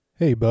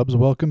Hey Bubs,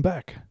 welcome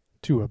back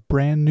to a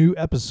brand new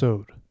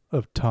episode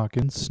of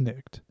Talkin'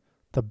 Snicked,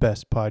 the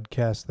best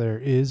podcast there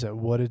is at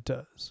what it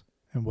does.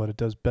 And what it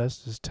does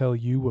best is tell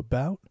you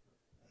about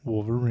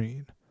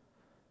Wolverine.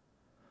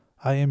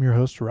 I am your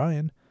host,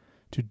 Ryan.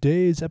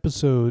 Today's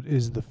episode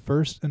is the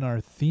first in our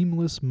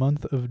themeless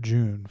month of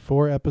June.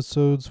 4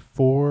 episodes,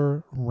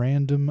 4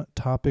 random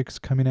topics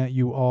coming at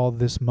you all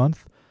this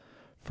month.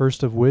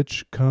 First of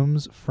which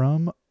comes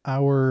from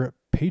our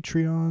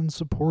Patreon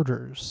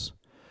supporters.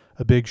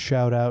 A big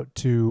shout out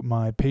to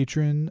my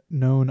patron,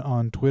 known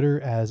on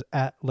Twitter as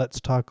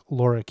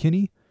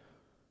 @Let'sTalkLauraKinney,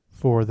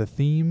 for the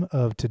theme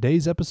of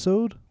today's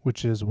episode,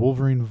 which is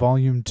Wolverine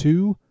Volume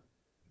 2,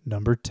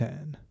 Number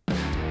 10.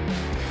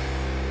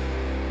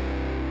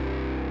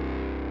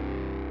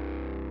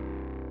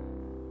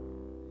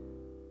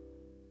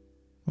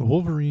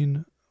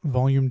 Wolverine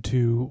Volume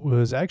 2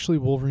 was actually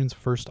Wolverine's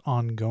first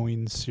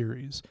ongoing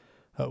series.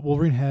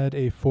 Wolverine had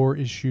a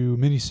 4-issue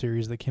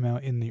miniseries that came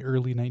out in the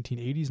early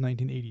 1980s,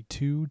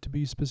 1982 to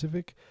be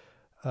specific,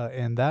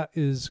 and that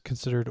is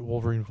considered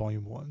Wolverine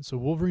Volume 1. So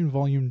Wolverine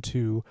Volume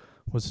 2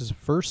 was his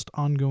first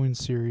ongoing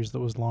series that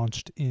was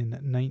launched in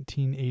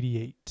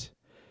 1988.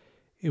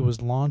 It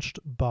was launched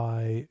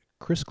by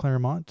Chris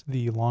Claremont,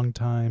 the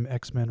longtime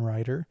X-Men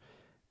writer,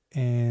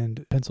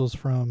 and pencils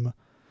from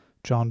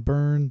John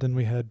Byrne. Then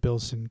we had Bill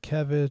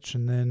Sienkiewicz,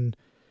 and then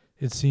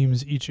it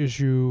seems each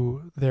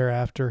issue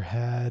thereafter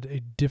had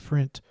a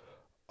different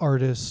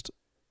artist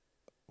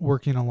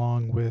working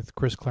along with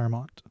Chris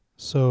Claremont.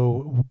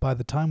 So by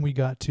the time we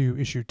got to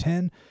issue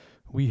 10,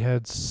 we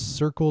had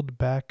circled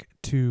back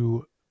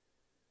to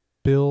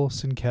Bill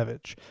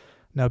Sienkiewicz.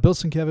 Now, Bill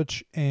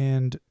Sienkiewicz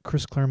and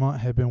Chris Claremont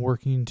had been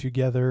working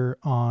together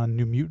on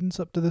New Mutants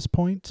up to this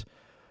point.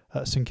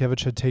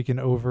 Sienkiewicz had taken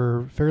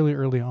over fairly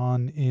early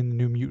on in the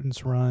New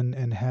Mutants run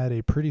and had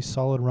a pretty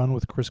solid run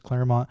with Chris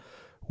Claremont,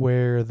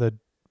 where the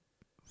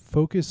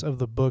focus of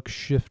the book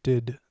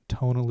shifted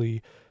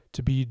tonally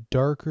to be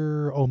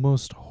darker,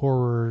 almost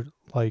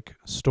horror-like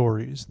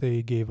stories.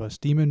 They gave us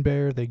Demon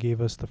Bear, they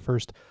gave us the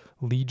first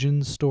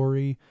Legion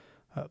story,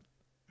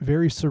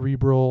 very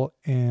cerebral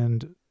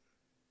and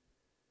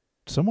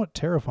somewhat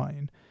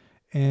terrifying.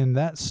 And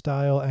that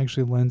style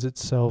actually lends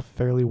itself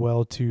fairly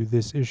well to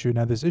this issue.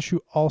 Now, this issue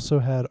also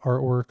had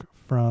artwork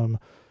from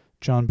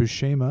John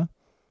Buscema,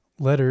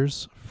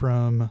 letters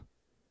from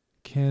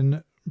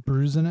Ken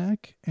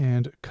Bruzenak,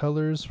 and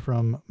colors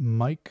from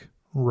Mike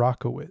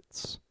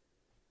Rockowitz.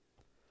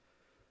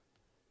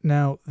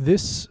 Now,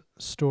 this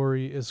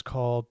story is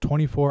called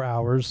 24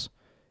 Hours.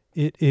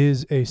 It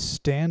is a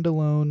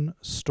standalone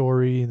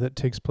story that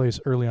takes place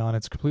early on.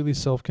 It's completely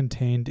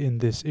self-contained in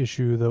this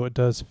issue, though it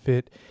does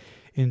fit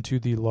into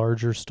the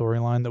larger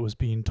storyline that was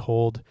being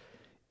told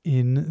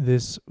in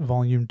this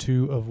Volume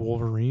 2 of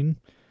Wolverine.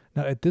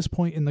 Now, at this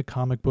point in the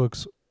comic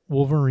books,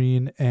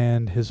 Wolverine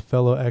and his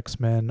fellow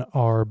X-Men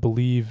are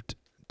believed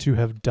to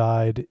have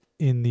died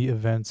in the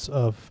events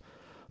of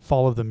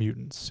Fall of the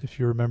Mutants. If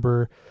you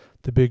remember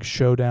the big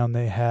showdown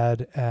they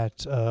had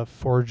at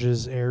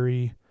Forges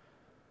Airy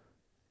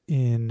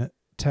in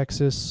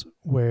Texas,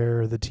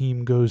 where the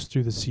team goes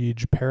through the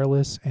Siege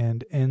Perilous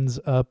and ends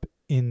up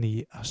in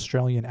the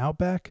Australian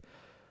outback,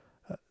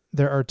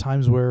 there are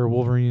times where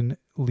Wolverine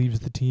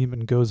leaves the team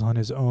and goes on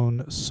his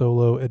own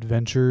solo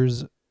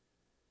adventures,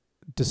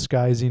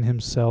 disguising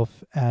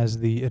himself as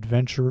the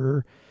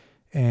adventurer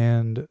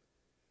and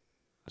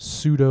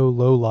pseudo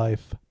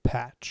lowlife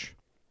Patch.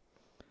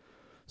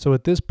 So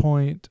at this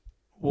point,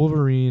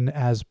 Wolverine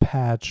as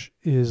Patch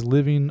is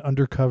living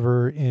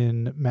undercover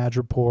in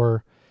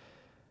Madripoor,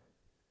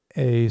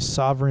 a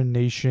sovereign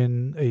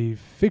nation, a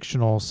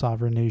fictional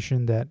sovereign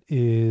nation that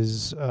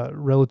is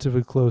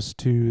relatively close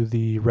to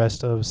the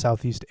rest of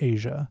Southeast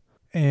Asia.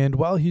 And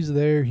while he's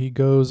there, he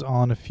goes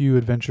on a few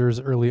adventures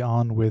early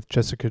on with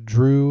Jessica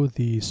Drew,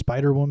 the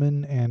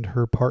Spider-Woman, and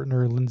her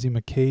partner, Lindsay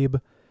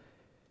McCabe.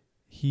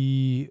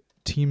 He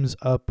teams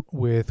up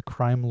with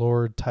crime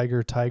lord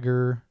Tiger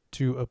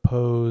to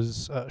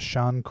oppose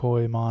Sean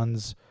Coy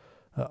Mon's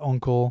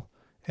uncle,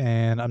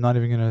 and I'm not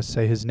even going to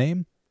say his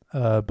name,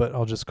 but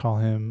I'll just call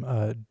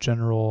him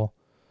General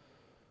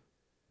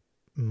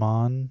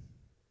Mon.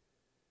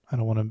 I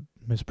don't want to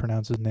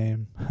mispronounce his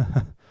name.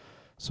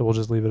 So we'll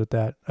just leave it at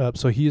that.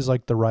 So he's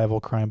like the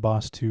rival crime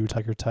boss to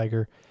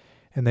Tiger,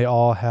 and they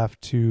all have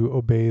to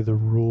obey the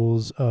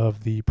rules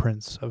of the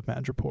Prince of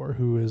Madripoor,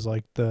 who is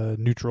like the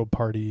neutral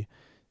party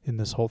in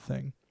this whole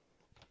thing.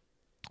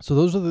 So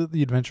those are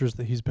the adventures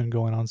that he's been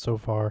going on so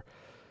far,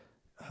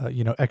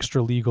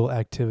 extra legal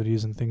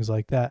activities and things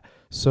like that.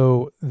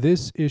 So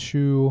this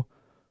issue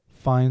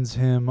finds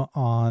him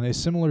on a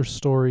similar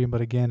story,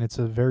 but again, it's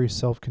a very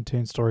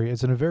self-contained story.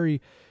 It's a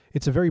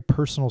very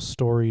personal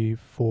story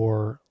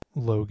for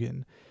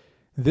Logan.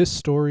 This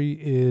story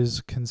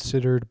is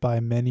considered by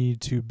many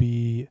to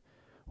be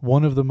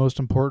one of the most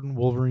important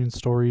Wolverine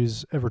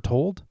stories ever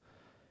told,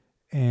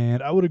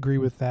 and I would agree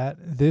with that.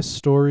 This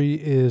story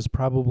is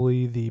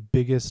probably the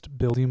biggest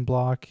building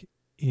block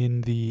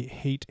in the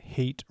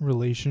hate-hate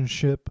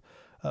relationship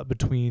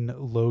between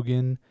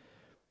Logan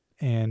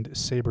and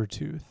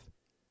Sabretooth.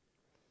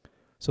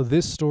 So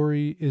this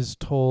story is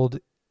told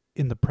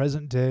in the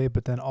present day,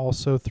 but then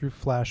also through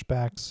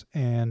flashbacks,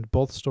 and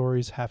both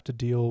stories have to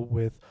deal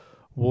with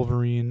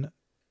Wolverine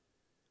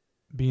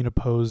being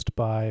opposed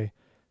by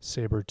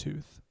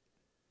Sabretooth.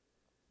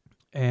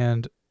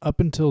 And up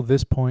until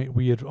this point,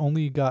 we had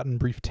only gotten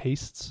brief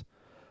tastes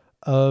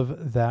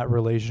of that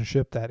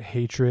relationship, that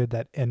hatred,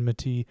 that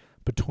enmity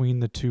between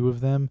the two of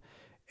them.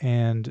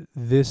 And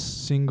this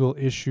single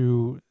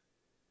issue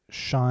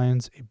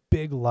shines a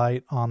big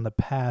light on the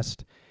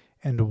past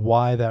and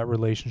why that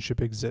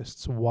relationship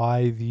exists,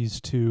 why these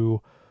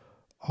two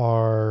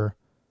are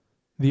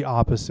the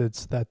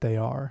opposites that they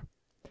are.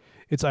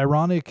 It's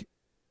ironic,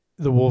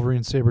 the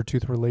Wolverine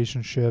Sabretooth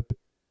relationship,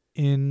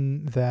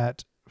 in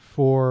that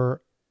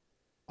for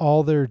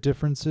all their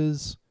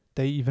differences,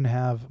 they even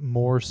have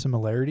more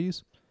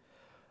similarities.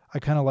 I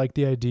kind of like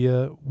the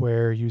idea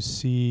where you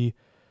see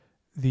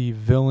the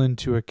villain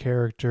to a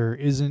character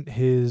isn't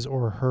his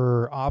or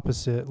her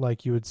opposite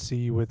like you would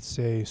see with,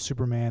 say,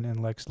 Superman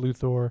and Lex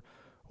Luthor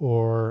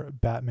or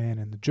Batman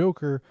and the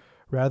Joker.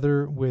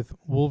 Rather, with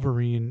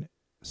Wolverine,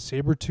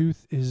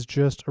 Sabretooth is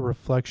just a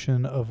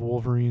reflection of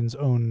Wolverine's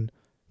own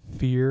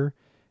fear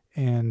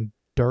and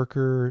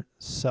darker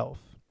self.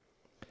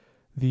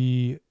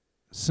 The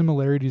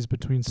similarities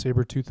between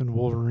Sabretooth and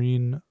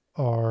Wolverine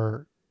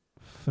are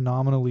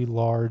phenomenally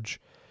large,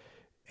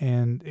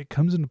 and it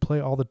comes into play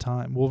all the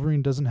time.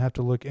 Wolverine doesn't have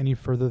to look any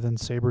further than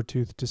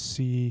Sabretooth to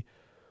see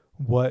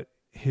what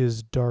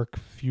his dark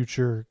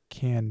future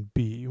can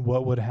be.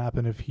 What would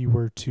happen if he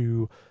were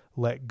to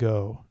let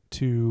go,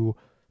 to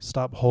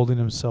stop holding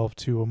himself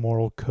to a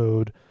moral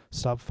code,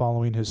 stop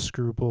following his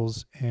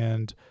scruples,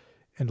 and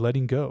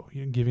letting go,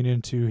 giving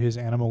into his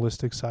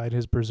animalistic side,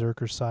 his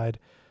berserker side,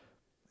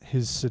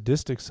 his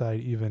sadistic side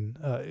even.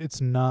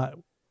 It's not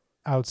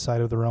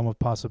outside of the realm of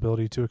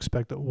possibility to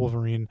expect that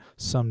Wolverine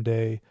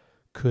someday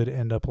could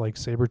end up like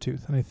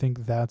Sabretooth. And I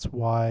think that's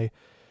why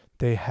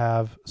they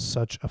have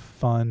such a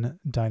fun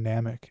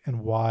dynamic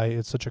and why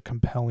it's such a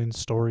compelling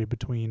story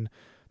between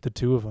the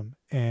two of them.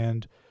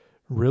 And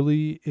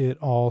really, it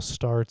all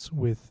starts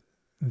with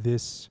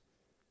this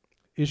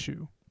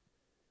issue.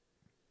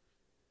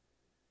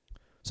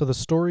 So the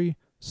story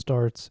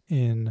starts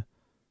in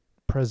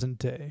present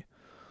day.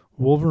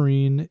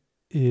 Wolverine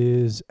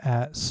is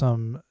at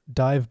some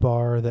dive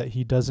bar that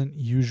he doesn't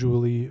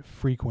usually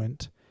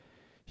frequent.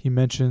 He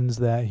mentions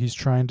that he's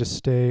trying to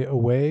stay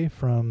away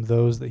from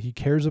those that he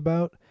cares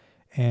about,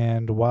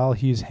 and while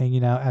he's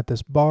hanging out at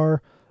this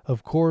bar,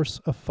 of course,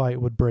 a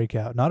fight would break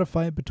out. Not a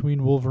fight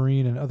between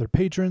Wolverine and other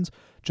patrons,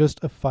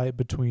 just a fight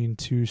between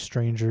two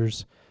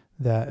strangers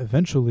that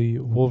eventually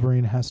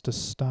Wolverine has to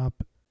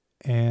stop,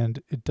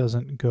 and it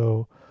doesn't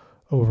go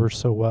over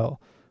so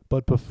well.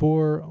 But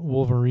before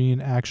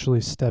Wolverine actually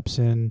steps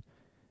in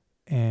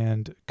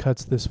and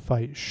cuts this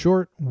fight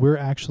short, we're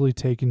actually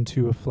taken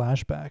to a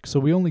flashback. So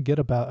we only get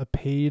about a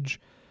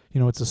page,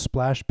 it's a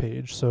splash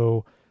page.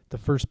 So the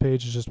first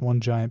page is just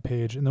one giant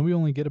page. And then we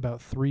only get about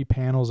 3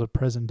 panels of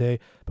present day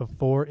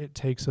before it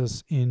takes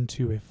us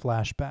into a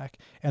flashback.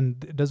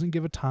 And it doesn't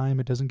give a time.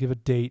 It doesn't give a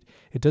date.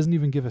 It doesn't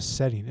even give a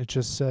setting. It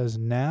just says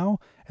now,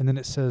 and then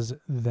it says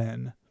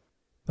then.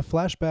 The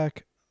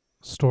flashback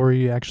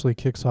story actually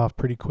kicks off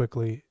pretty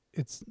quickly.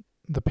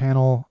 The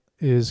panel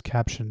is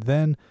captioned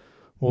then.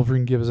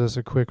 Wolverine gives us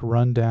a quick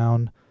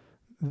rundown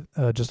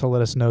just to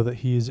let us know that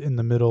he's in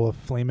the middle of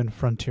Flamin'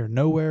 Frontier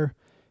Nowhere,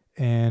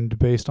 and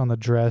based on the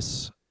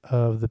dress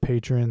of the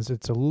patrons,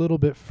 it's a little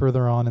bit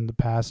further on in the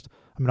past.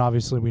 I mean,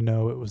 obviously we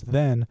know it was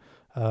then,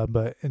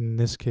 but in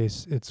this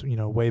case, it's,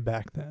 way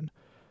back then.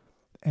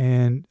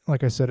 And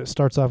like I said, it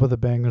starts off with a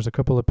bang. There's a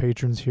couple of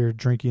patrons here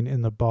drinking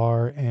in the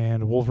bar,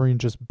 and Wolverine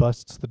just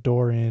busts the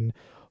door in,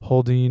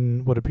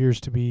 holding what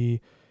appears to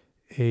be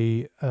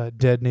a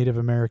dead Native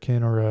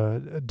American or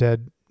a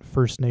dead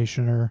First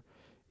Nationer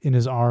in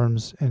his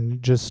arms,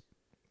 and just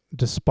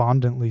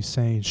despondently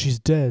saying, "She's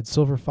dead.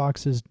 Silver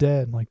Fox is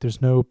dead." Like,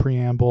 there's no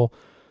preamble.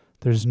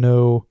 There's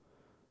no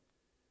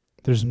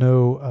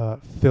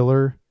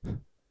filler.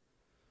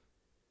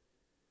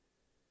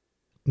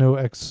 No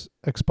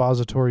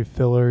expository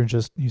filler.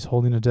 Just he's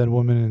holding a dead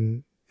woman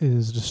and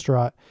is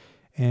distraught.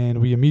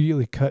 And we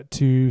immediately cut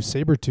to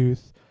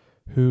Sabretooth,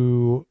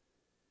 who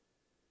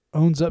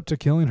owns up to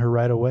killing her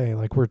right away.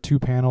 Like, we're 2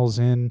 panels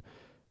in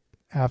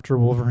after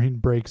Wolverine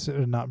busts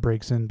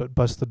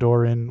the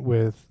door in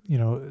with,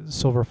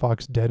 Silver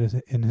Fox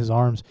dead in his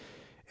arms.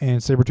 And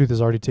Sabretooth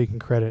is already taking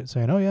credit,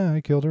 saying, "Oh yeah,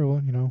 I killed her.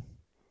 Well,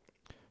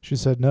 she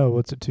said no.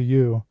 What's it to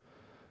you?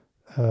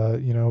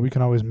 We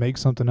can always make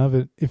something of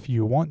it if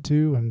you want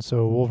to." And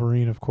so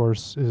Wolverine, of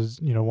course,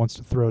 wants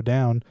to throw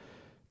down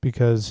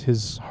because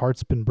his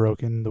heart's been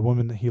broken. The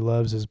woman that he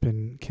loves has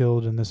been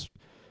killed, and this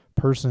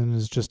person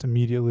is just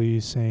immediately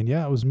saying,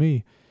 "Yeah, it was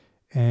me."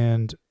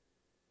 And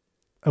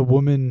a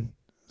woman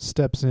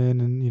steps in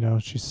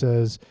and, she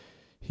says,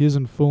 "He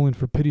isn't fooling,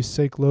 for pity's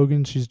sake,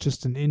 Logan. She's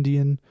just an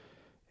Indian."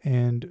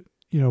 And,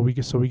 we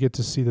get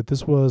to see that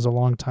this was a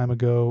long time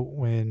ago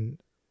when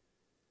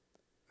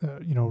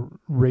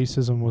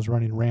racism was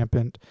running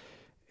rampant,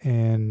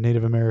 and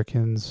Native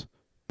Americans,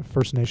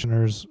 First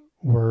Nationers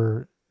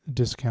were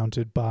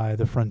discounted by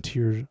the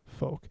frontier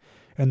folk.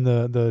 And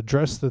the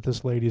dress that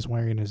this lady is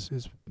wearing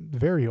is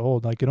very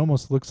old. Like, it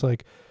almost looks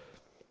like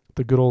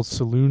the good old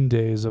saloon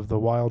days of the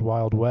Wild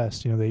Wild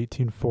West, the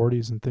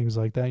 1840s and things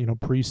like that,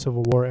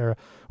 pre-Civil War era,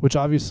 which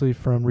obviously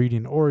from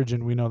reading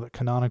Origin, we know that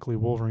canonically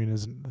Wolverine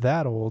isn't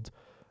that old.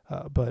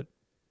 But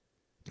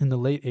in the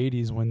late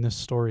 80s, when this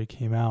story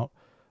came out,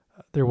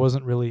 there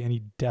wasn't really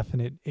any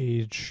definite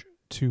age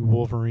to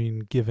Wolverine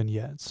given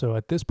yet. So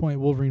at this point,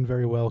 Wolverine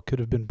very well could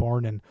have been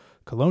born in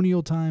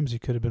colonial times. He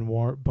could have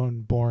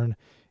been born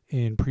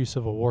in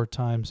pre-Civil War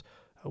times.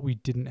 We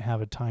didn't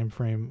have a time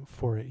frame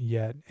for it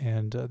yet.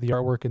 And the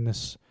artwork in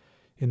this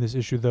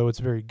issue, though it's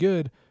very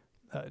good,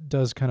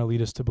 does kind of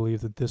lead us to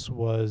believe that this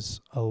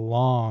was a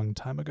long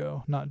time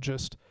ago, not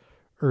just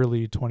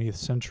early 20th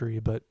century,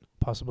 but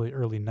possibly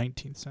early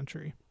 19th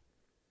century.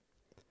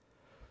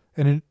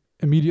 And it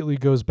immediately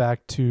goes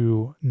back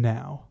to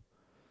now.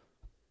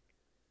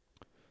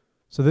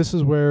 So this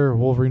is where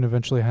Wolverine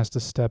eventually has to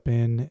step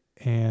in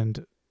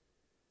and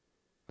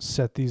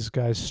set these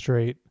guys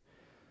straight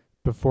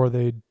before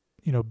they,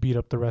 beat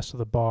up the rest of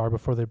the bar,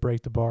 before they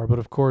break the bar. But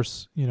of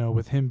course,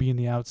 with him being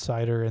the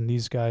outsider and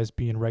these guys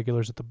being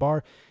regulars at the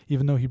bar,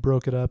 even though he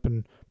broke it up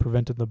and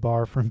prevented the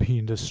bar from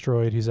being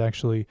destroyed, he's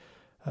actually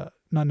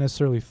not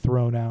necessarily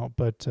thrown out,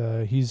 but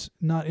he's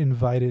not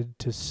invited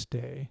to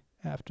stay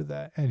after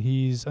that. And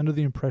he's under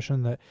the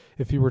impression that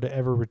if he were to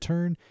ever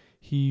return,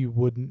 he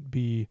wouldn't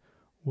be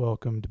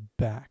welcomed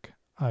back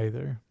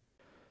either.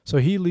 So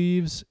he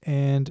leaves,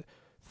 and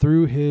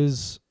through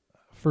his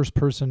first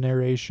person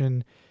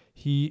narration,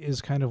 he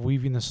is kind of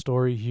weaving the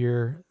story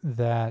here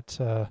that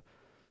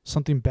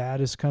something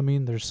bad is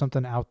coming. There's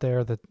something out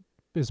there that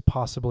is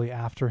possibly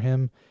after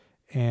him,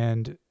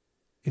 and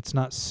it's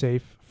not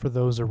safe for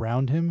those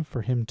around him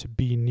for him to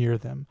be near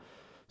them.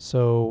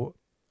 So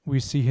we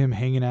see him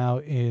hanging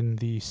out in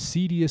the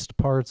seediest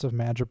parts of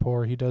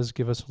Madripoor. He does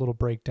give us a little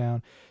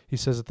breakdown. He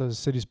says that the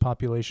city's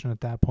population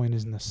at that point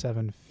is in the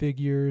 7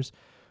 figures.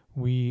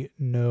 We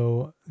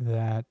know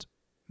that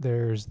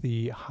there's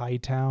the High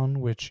Town,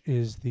 which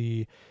is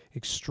the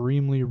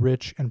extremely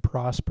rich and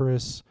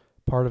prosperous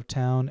part of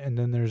town, and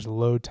then there's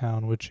Low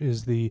Town, which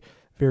is the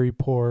very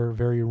poor,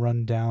 very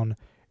run-down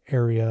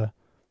area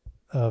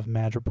of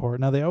Madripoor.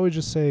 Now, they always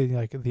just say,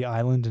 like, the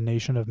island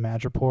nation of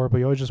Madripoor, but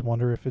you always just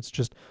wonder if it's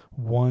just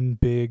one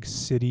big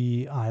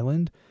city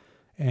island,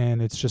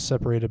 and it's just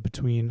separated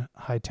between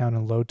High Town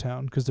and Low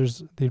Town,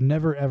 because they've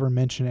never, ever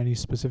mentioned any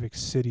specific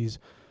cities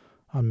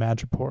on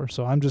Madripoor.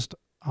 So I'm just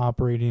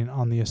operating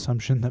on the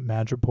assumption that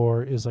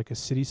Madripoor is like a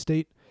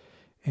city-state,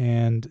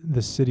 and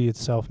the city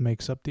itself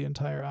makes up the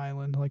entire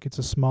island. Like, it's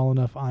a small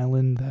enough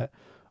island that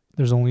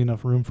there's only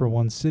enough room for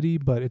one city,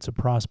 but it's a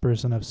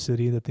prosperous enough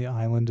city that the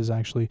island is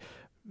actually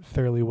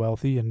fairly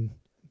wealthy and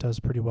does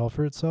pretty well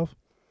for itself.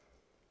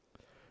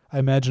 I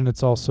imagine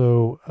it's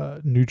also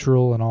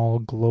neutral in all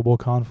global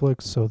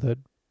conflicts, so that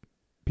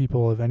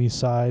people of any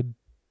side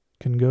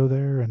can go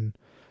there, and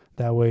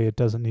that way it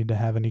doesn't need to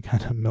have any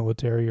kind of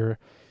military or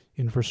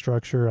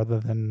infrastructure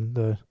other than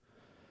the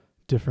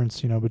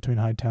difference, between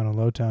High Town and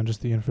Low Town,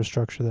 just the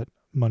infrastructure that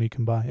money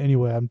can buy.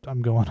 Anyway,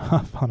 I'm going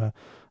off on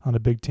a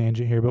big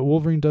tangent here, but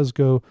Wolverine does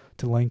go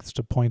to lengths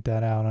to point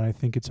that out, and I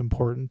think it's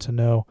important to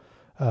know,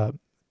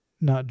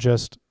 not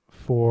just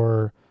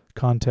for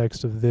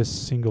context of this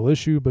single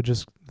issue, but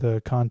just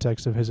the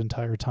context of his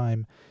entire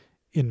time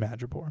in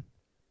Madripoor.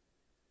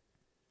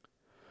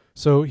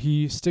 So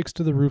he sticks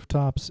to the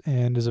rooftops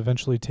and is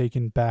eventually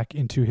taken back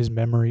into his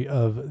memory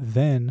of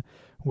then,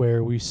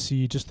 where we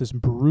see just this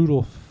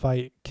brutal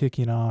fight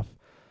kicking off.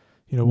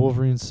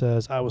 Wolverine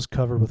says, "I was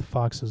covered with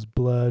Fox's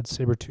blood.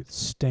 Sabretooth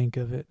stank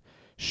of it.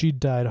 She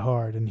died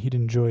hard, and he'd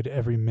enjoyed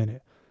every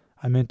minute.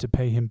 I meant to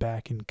pay him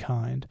back in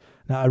kind."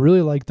 Now, I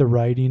really like the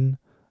writing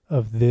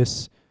of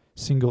this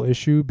single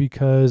issue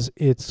because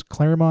it's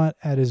Claremont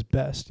at his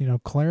best.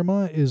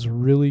 Claremont is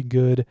really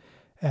good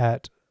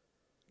at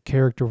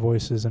character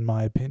voices, in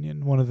my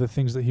opinion. One of the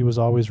things that he was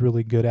always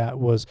really good at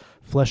was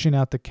fleshing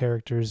out the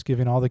characters,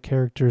 giving all the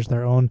characters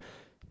their own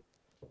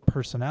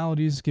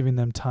personalities, giving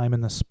them time in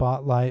the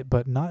spotlight,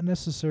 but not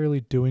necessarily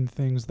doing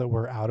things that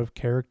were out of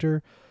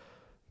character.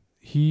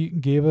 He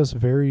gave us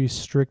very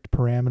strict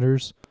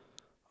parameters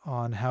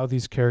on how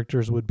these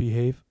characters would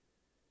behave,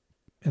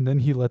 and then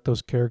he let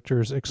those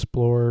characters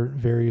explore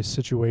various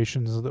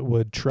situations that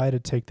would try to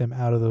take them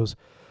out of those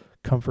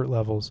comfort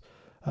levels.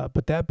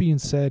 But that being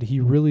said, he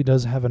really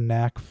does have a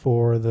knack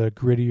for the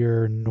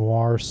grittier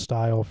noir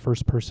style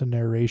first-person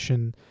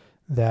narration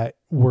that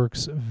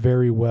works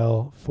very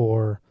well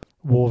for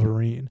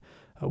Wolverine.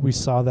 We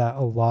saw that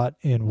a lot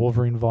in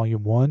Wolverine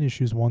Volume 1,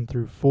 issues 1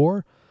 through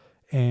 4,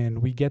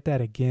 and we get that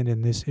again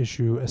in this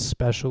issue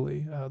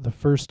especially. The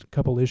first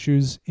couple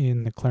issues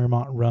in the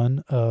Claremont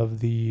run of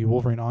the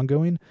Wolverine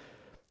ongoing,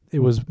 it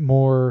was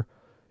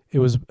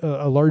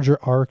a larger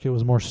arc, it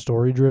was more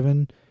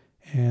story-driven,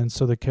 and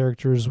so the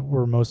characters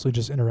were mostly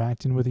just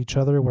interacting with each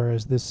other,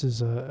 whereas this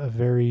is a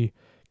very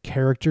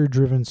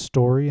character-driven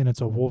story, and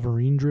it's a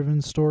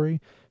Wolverine-driven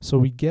story. So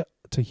we get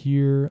to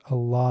hear a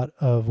lot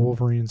of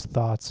Wolverine's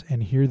thoughts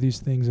and hear these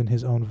things in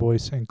his own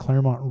voice, and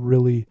Claremont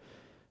really,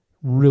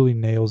 really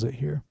nails it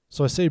here.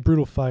 So I say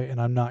brutal fight,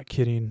 and I'm not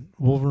kidding.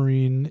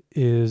 Wolverine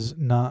is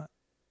not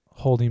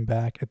holding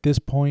back. At this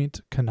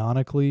point,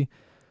 canonically,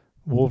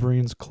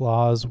 Wolverine's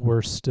claws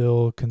were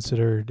still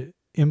considered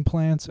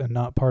implants and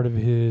not part of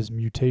his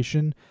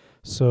mutation.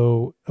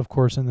 So, of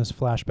course, in this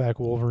flashback,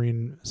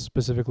 Wolverine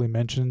specifically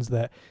mentions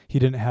that he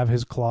didn't have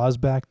his claws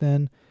back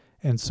then,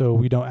 and so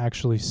we don't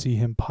actually see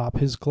him pop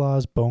his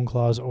claws, bone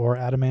claws or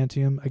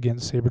adamantium,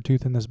 against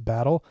Sabretooth in this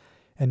battle,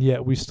 and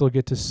yet we still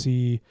get to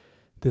see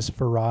this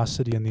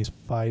ferocity in these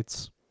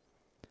fights.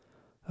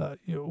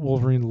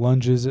 Wolverine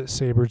lunges at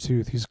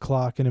Sabretooth. He's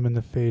clocking him in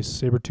the face.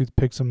 Sabretooth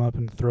picks him up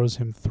and throws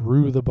him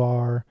through the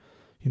bar.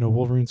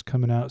 Wolverine's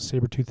coming out.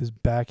 Sabretooth is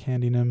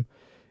backhanding him.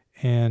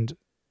 And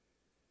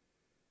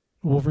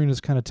Wolverine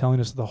is kind of telling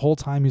us the whole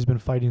time he's been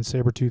fighting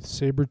Sabretooth,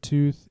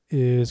 Sabretooth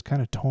is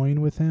kind of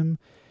toying with him.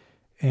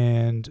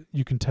 And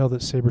you can tell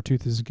that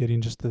Sabretooth is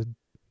getting just a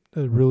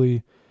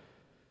really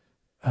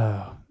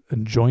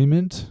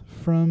enjoyment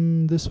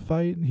from this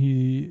fight.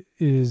 He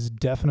is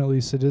definitely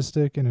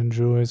sadistic and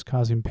enjoys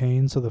causing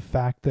pain. So the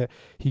fact that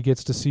he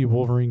gets to see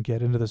Wolverine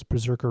get into this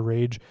berserker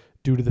rage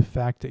due to the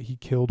fact that he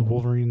killed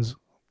Wolverine's,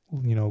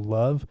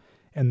 love,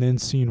 and then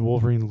seeing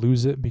Wolverine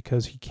lose it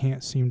because he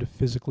can't seem to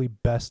physically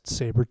best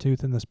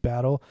Sabretooth in this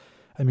battle.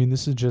 I mean,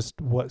 this is just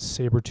what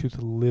Sabretooth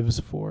lives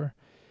for.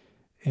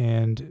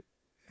 And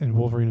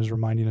Wolverine is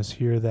reminding us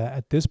here that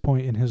at this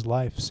point in his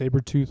life,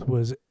 Sabretooth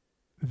was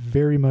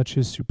very much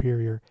his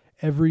superior,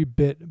 every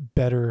bit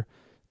better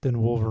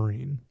than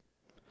Wolverine.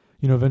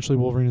 Eventually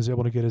Wolverine is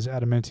able to get his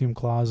adamantium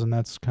claws, and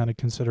that's kind of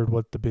considered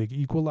what the big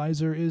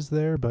equalizer is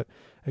there. But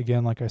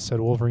again, like I said,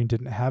 Wolverine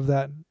didn't have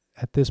that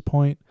at this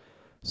point.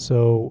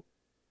 So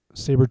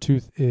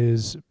Sabretooth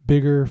is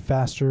bigger,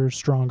 faster,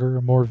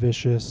 stronger, more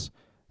vicious.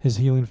 His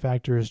healing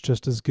factor is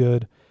just as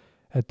good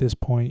at this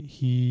point.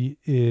 He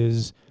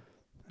is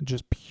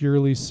just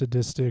purely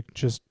sadistic,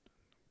 just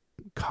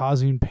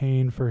causing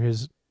pain for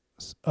his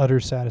utter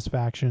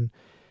satisfaction,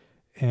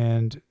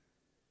 and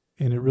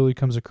it really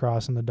comes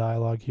across in the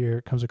dialogue here.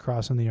 It comes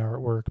across in the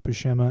artwork.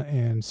 Buscema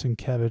and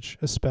Sienkiewicz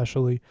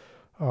especially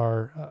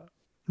are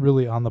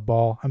really on the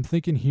ball. I'm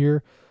thinking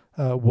here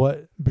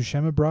what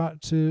Buscema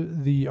brought to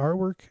the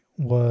artwork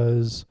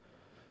was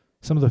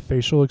some of the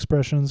facial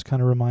expressions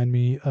kind of remind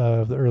me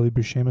of the early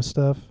Buscema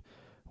stuff,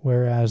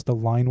 whereas the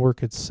line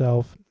work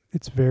itself,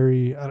 it's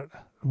very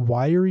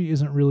wiry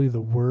isn't really the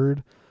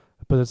word,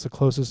 but it's the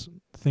closest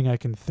thing I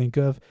can think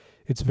of.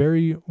 It's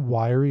very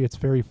wiry. It's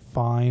very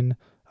fine.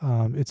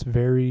 It's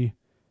very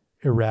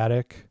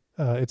erratic.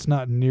 It's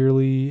not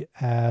nearly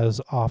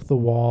as off the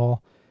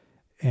wall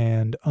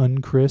and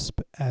uncrisp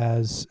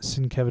as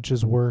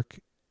Sienkiewicz's work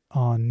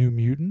on New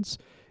Mutants.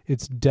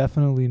 It's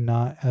definitely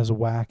not as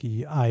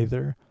wacky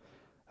either,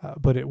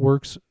 but it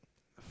works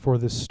for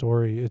this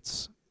story.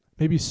 It's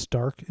maybe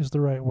stark is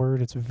the right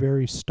word. It's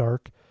very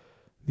stark.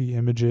 The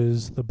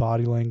images, the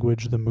body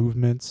language, the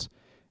movements.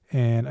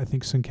 And I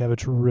think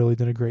Sienkiewicz really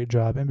did a great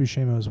job, and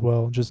Buscema as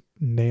well, just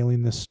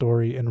nailing this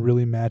story and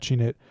really matching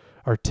it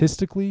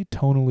artistically,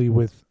 tonally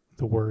with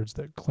the words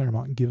that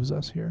Claremont gives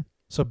us here.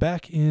 So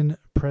back in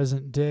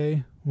present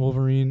day,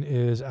 Wolverine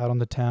is out on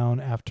the town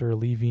after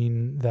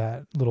leaving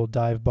that little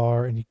dive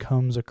bar, and he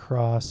comes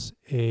across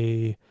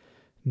a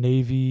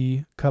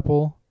Navy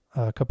couple,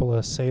 a couple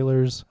of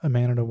sailors, a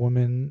man and a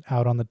woman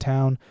out on the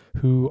town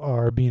who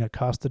are being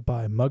accosted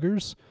by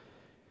muggers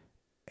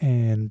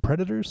and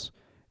predators.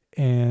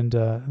 And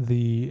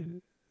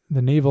the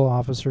naval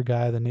officer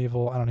guy, I don't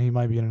know, he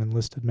might be an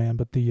enlisted man,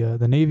 but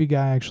the Navy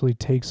guy actually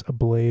takes a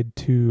blade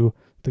to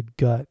the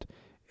gut,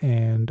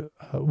 and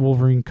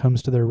Wolverine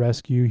comes to their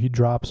rescue. He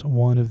drops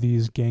one of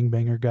these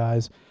gangbanger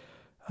guys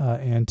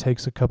and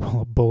takes a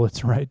couple of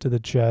bullets right to the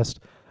chest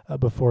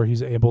before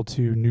he's able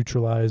to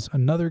neutralize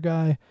another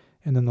guy,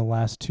 and then the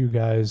last two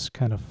guys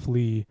kind of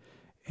flee.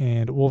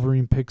 And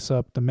Wolverine picks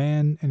up the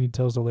man, and he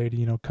tells the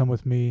lady, come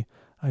with me.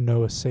 I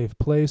know a safe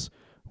place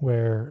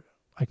where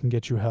I can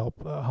get you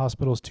help.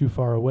 Hospital's too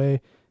far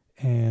away,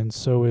 and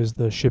so is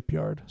the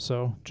shipyard.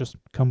 So just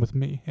come with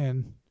me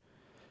and,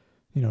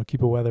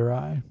 keep a weather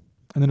eye.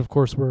 And then, of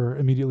course, we're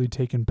immediately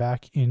taken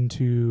back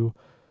into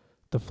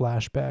the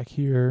flashback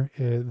here.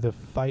 The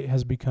fight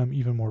has become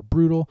even more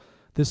brutal.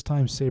 This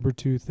time,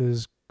 Sabretooth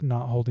is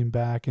not holding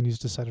back, and he's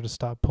decided to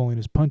stop pulling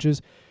his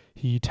punches.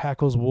 He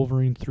tackles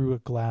Wolverine through a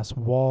glass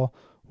wall.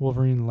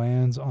 Wolverine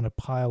lands on a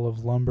pile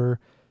of lumber.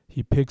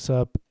 He picks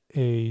up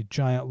a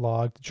giant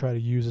log to try to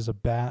use as a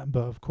bat,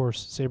 but of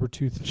course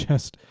Sabretooth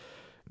just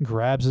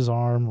grabs his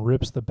arm,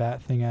 rips the bat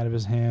thing out of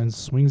his hands,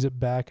 swings it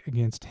back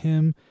against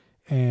him,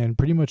 and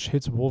pretty much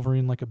hits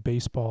Wolverine like a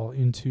baseball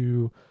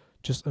into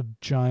just a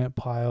giant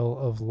pile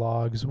of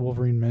logs.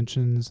 Wolverine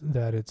mentions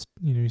that it's,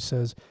 he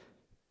says,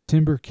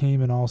 timber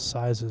came in all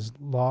sizes,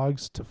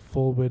 logs to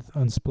full width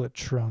unsplit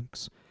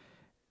trunks,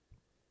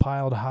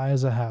 piled high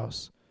as a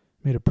house,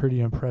 made a pretty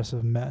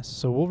impressive mess.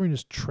 So Wolverine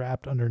is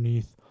trapped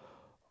underneath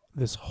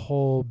this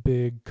whole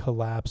big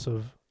collapse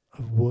of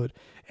Wood.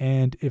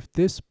 And if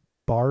this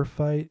bar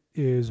fight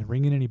is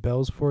ringing any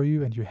bells for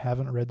you and you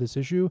haven't read this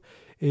issue,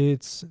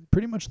 it's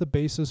pretty much the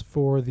basis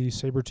for the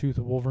Sabretooth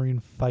Wolverine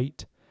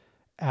fight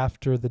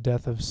after the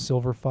death of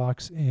Silver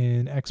Fox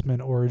in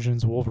X-Men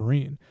Origins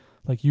Wolverine.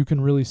 Like, you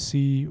can really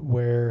see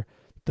where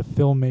the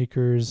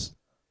filmmakers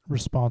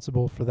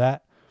responsible for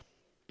that,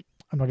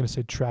 I'm not going to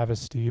say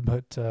travesty,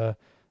 but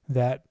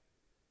that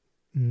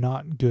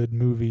not good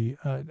movie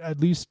at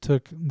least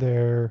took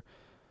their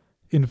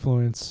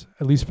influence,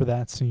 at least for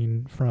that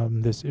scene,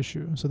 from this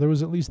issue. So there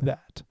was at least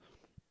that.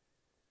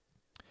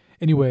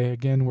 Anyway,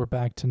 again, we're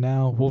back to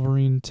now.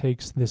 Wolverine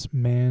takes this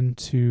man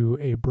to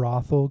a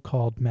brothel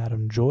called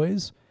Madame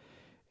Joy's,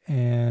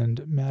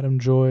 and Madame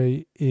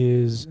Joy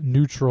is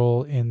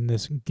neutral in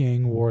this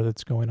gang war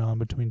that's going on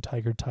between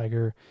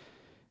Tiger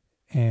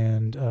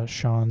and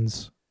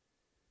Sean's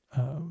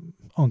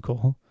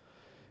uncle.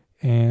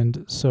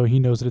 And so he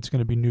knows that it's going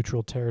to be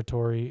neutral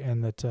territory,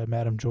 and that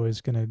Madame Joy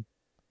is going to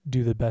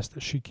do the best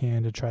that she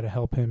can to try to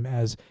help him,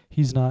 as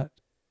he's not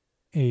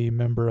a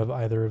member of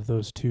either of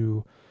those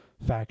two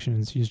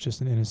factions. He's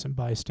just an innocent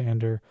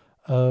bystander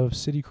of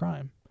city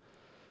crime.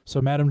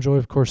 So Madame Joy,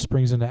 of course,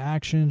 springs into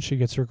action. She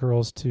gets her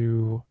girls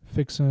to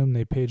fix him.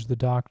 They page the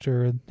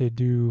doctor. They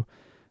do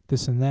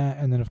this and that.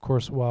 And then, of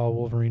course, while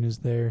Wolverine is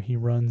there, he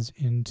runs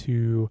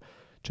into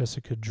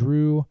Jessica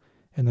Drew,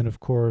 and then, of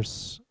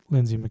course,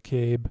 Lindsay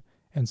McCabe.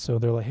 And so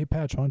they're like, hey,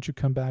 Patch, why don't you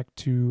come back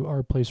to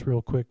our place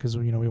real quick, because,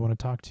 we want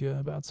to talk to you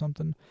about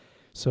something.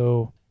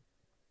 So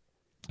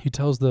he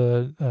tells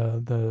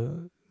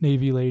the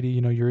Navy lady,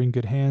 you're in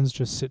good hands.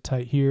 Just sit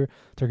tight here.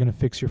 They're going to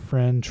fix your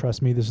friend.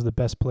 Trust me, this is the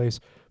best place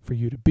for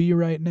you to be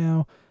right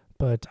now.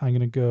 But I'm going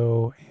to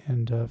go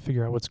and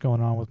figure out what's going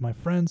on with my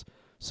friends.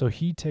 So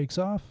he takes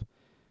off.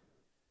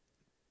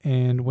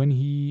 And when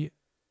he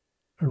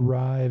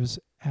arrives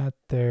at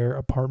their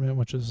apartment,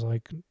 which is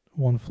like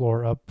one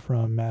floor up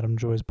from Madame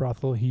Joy's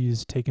brothel,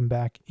 he's taken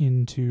back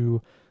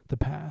into the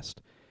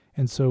past.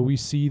 And so we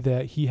see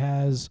that he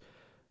has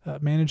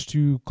managed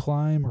to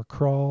climb or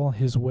crawl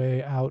his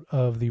way out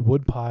of the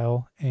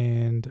woodpile,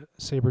 and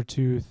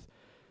Sabretooth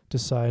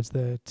decides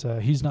that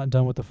he's not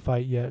done with the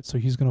fight yet, so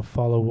he's going to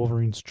follow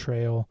Wolverine's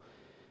trail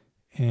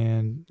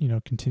and,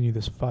 continue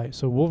this fight.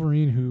 So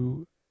Wolverine,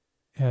 who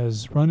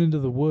has run into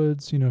the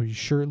woods, he's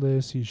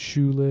shirtless, he's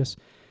shoeless,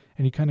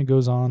 and he kind of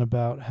goes on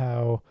about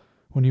how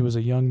when he was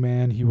a young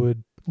man, he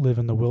would live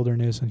in the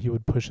wilderness and he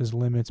would push his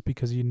limits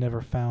because he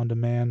never found a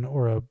man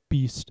or a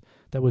beast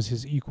that was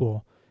his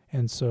equal.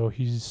 And so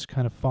he's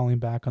kind of falling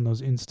back on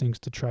those instincts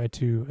to try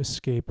to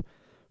escape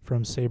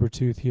from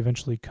Sabretooth. He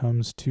eventually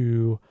comes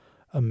to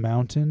a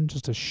mountain,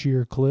 just a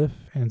sheer cliff,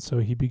 and so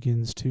he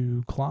begins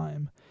to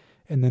climb.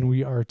 And then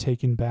we are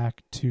taken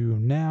back to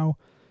now.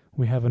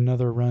 We have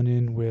another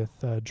run-in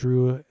with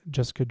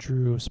Jessica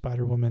Drew,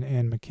 Spider-Woman,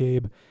 and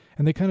McCabe.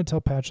 And they kind of tell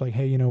Patch, like,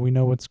 hey, we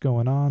know what's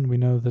going on. We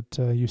know that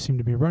you seem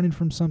to be running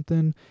from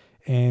something.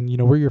 And,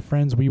 we're your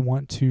friends. We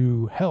want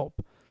to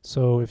help.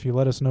 So if you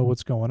let us know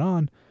what's going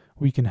on,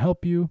 we can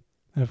help you.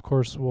 And, of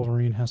course,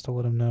 Wolverine has to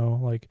let him know,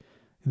 like,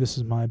 this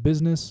is my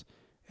business,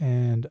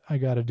 and I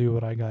got to do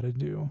what I got to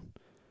do.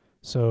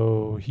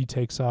 So he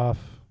takes off.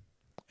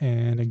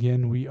 And,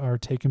 again, we are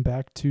taken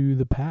back to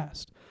the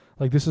past.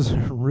 Like, this is a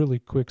really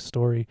quick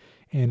story,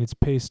 and it's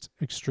paced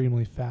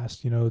extremely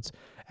fast. It's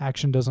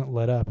action doesn't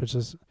let up. It's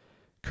just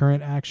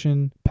current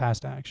action,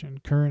 past action,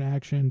 current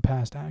action,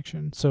 past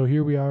action. So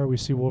here we are. We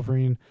see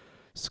Wolverine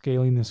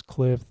scaling this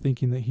cliff,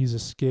 thinking that he's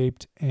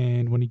escaped.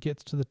 And when he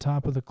gets to the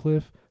top of the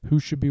cliff, who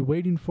should be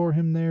waiting for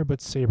him there but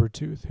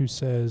Sabretooth, who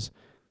says,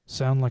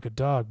 sound like a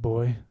dog,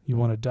 boy. You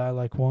want to die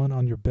like one,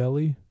 on your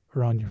belly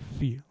or on your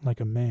feet like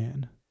a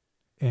man?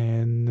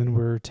 And then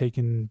we're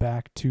taken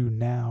back to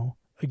now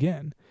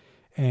again.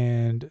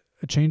 And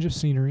a change of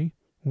scenery.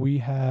 We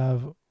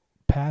have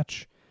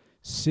Patch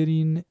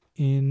sitting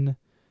in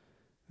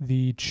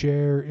the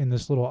chair in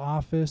this little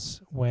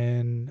office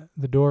when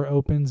the door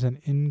opens and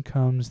in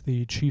comes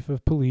the chief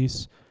of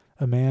police,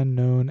 a man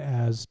known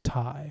as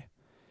Ty.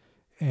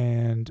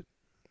 And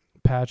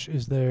Patch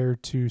is there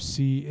to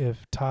see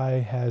if Ty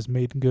has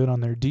made good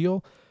on their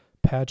deal.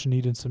 Patch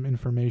needed some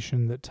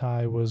information that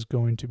Ty was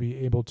going to be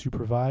able to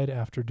provide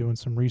after doing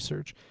some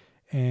research.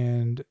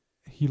 And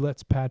he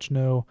lets Patch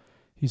know.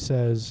 He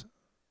says,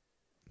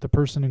 the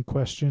person in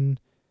question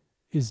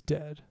is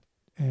dead.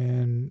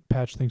 And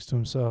Patch thinks to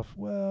himself,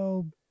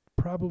 well,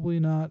 probably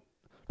not.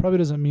 Probably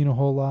doesn't mean a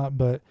whole lot,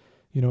 but,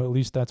 at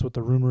least that's what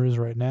the rumor is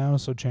right now.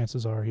 So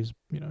chances are he's,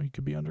 he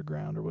could be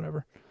underground or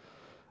whatever.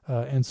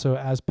 And so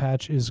as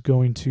Patch is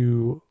going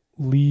to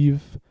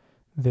leave,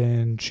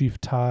 then Chief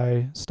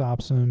Ty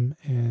stops him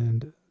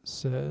and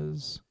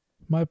says,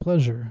 my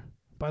pleasure.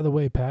 By the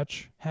way,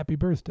 Patch, happy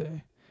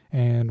birthday.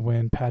 And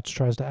when Patch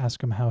tries to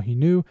ask him how he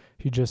knew,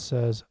 he just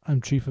says,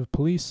 I'm chief of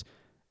police.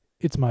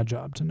 It's my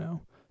job to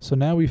know. So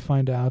now we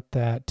find out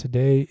that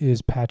today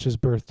is Patch's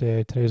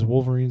birthday. Today is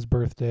Wolverine's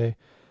birthday.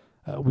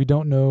 We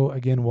don't know,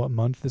 again, what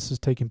month this is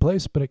taking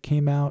place, but it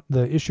came out.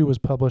 The issue was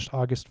published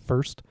August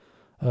 1st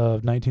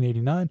of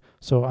 1989.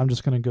 So I'm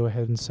just going to go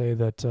ahead and say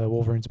that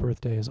Wolverine's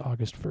birthday is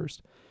August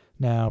 1st.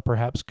 Now,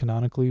 perhaps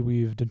canonically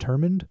we've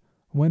determined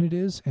when it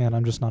is, and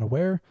I'm just not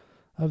aware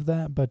of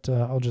that, but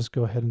I'll just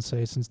go ahead and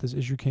say, since this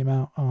issue came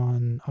out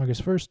on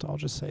August 1st, I'll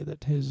just say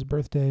that his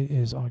birthday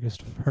is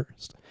August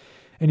 1st.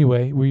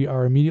 Anyway, we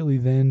are immediately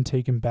then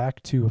taken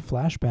back to a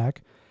flashback,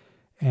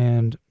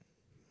 and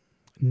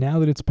now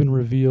that it's been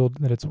revealed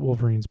that it's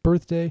Wolverine's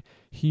birthday,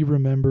 he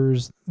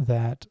remembers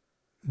that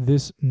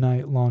this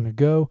night long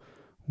ago,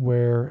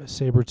 where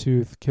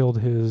Sabretooth killed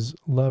his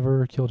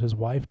lover, killed his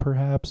wife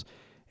perhaps,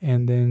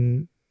 and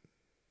then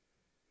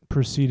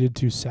proceeded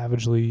to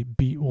savagely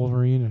beat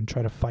Wolverine and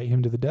try to fight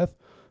him to the death,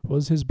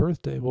 was his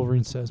birthday.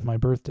 Wolverine says, "My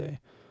birthday.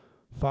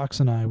 Fox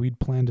and I, we'd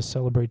planned to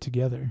celebrate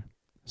together.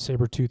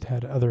 Sabretooth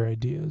had other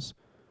ideas.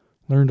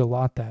 Learned a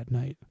lot that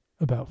night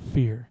about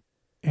fear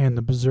and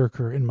the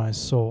berserker in my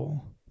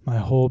soul. My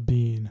whole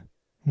being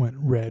went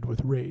red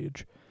with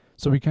rage."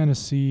 So we kind of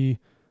see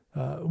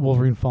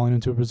Wolverine falling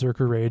into a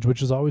berserker rage,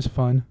 which is always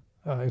fun.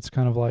 It's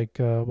kind of like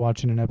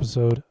watching an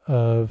episode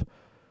of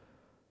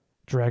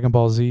Dragon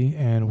Ball Z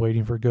and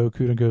waiting for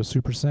Goku to go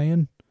Super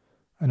Saiyan.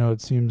 I know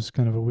it seems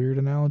kind of a weird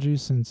analogy,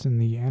 since in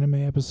the anime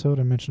episode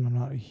I mentioned I'm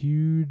not a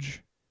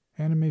huge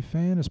anime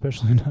fan,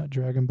 especially not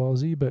Dragon Ball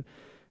Z, but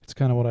it's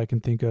kind of what I can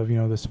think of,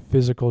 this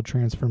physical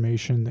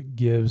transformation that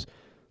gives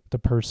the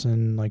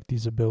person like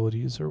these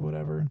abilities or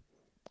whatever.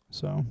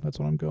 So that's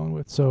what I'm going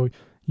with. So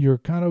you're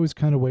always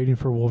waiting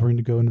for Wolverine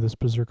to go into this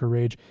berserker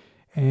rage,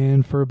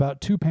 and for about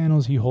 2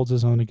 panels he holds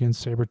his own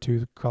against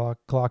Sabretooth,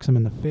 clocks him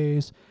in the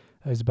face.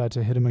 He's about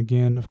to hit him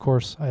again. Of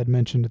course, I had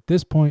mentioned at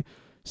this point,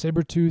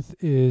 Sabretooth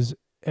is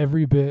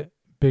every bit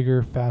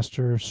bigger,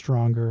 faster,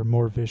 stronger,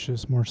 more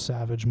vicious, more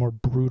savage, more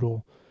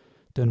brutal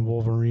than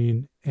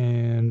Wolverine,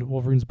 and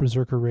Wolverine's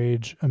berserker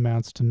rage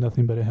amounts to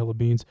nothing but a hill of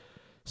beans.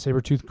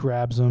 Sabretooth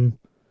grabs him,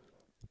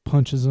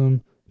 punches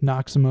him,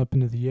 knocks him up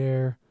into the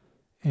air,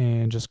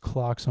 and just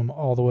clocks him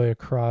all the way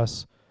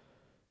across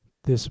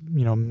this,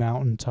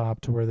 mountaintop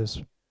to where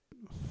this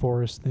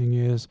forest thing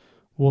is.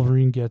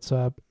 Wolverine gets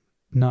up,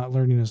 not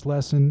learning his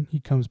lesson. He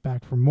comes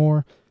back for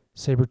more.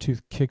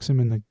 Sabretooth kicks him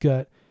in the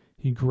gut.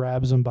 He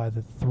grabs him by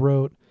the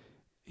throat.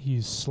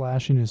 He's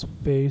slashing his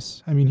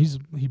face.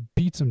 He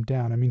beats him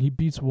down. He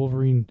beats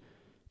Wolverine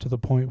to the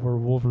point where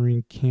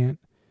Wolverine can't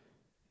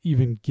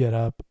even get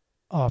up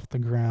off the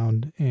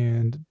ground,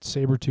 and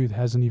Sabretooth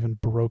hasn't even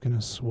broken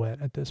a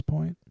sweat at this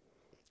point.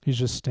 He's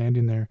just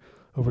standing there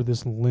over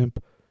this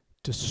limp,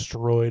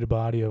 destroyed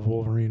body of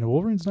Wolverine. And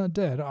Wolverine's not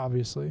dead,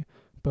 obviously,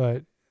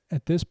 but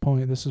at this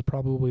point, this is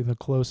probably the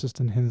closest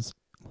in his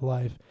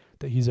life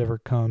that he's ever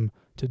come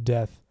to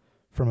death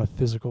from a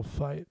physical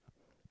fight.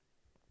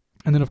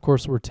 And then, of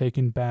course, we're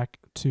taken back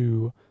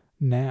to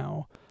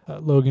now.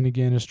 Logan,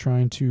 again, is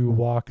trying to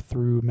walk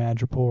through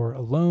Madripoor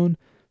alone,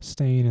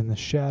 staying in the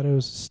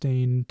shadows,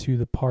 staying to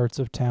the parts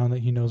of town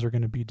that he knows are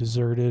going to be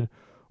deserted,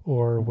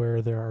 or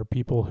where there are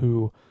people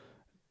who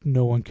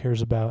no one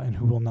cares about and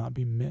who will not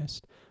be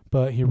missed.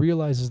 But he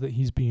realizes that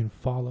he's being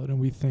followed, and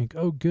we think,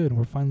 oh good,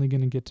 we're finally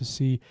going to get to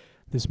see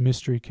this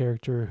mystery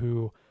character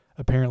who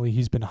apparently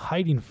he's been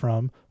hiding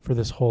from for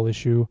this whole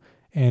issue,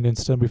 and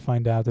instead we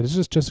find out that it's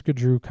just Jessica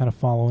Drew kind of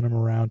following him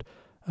around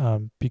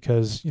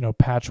because,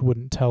 Patch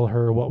wouldn't tell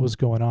her what was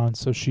going on,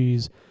 so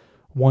she's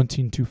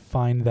wanting to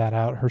find that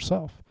out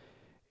herself.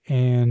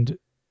 And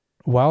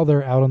while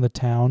they're out on the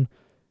town,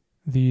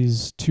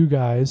 these 2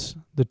 guys,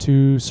 the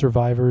 2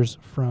 survivors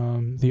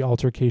from the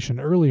altercation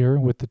earlier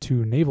with the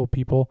 2 naval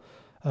people,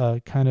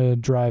 kind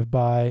of drive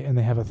by, and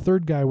they have a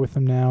 3rd guy with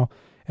them now,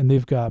 and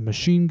they've got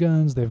machine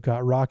guns, they've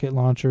got rocket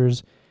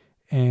launchers,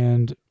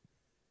 and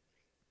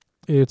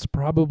it's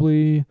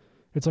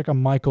like a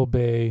Michael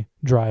Bay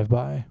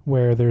drive-by,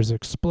 where there's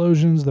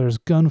explosions, there's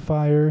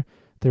gunfire,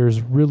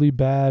 there's really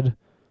bad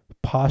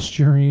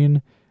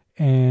posturing,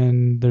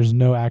 and there's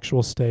no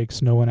actual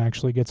stakes. No one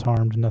actually gets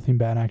harmed. Nothing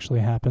bad actually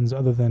happens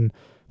other than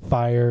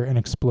fire and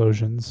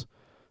explosions.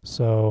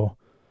 So,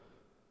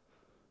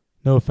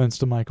 no offense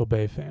to Michael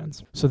Bay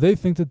fans. So they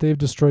think that they've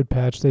destroyed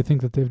Patch. They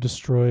think that they've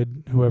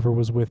destroyed whoever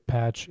was with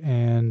Patch.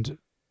 And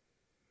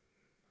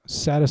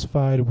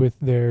satisfied with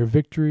their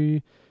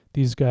victory,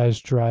 these guys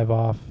drive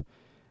off.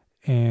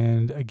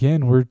 And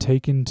again, we're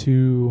taken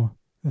to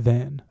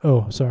then.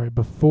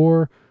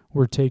 Before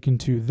we're taken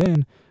to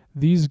then,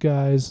 these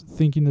guys,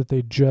 thinking that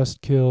they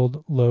just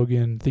killed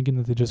Logan, thinking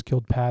that they just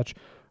killed Patch,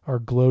 are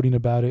gloating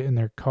about it in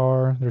their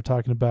car. They're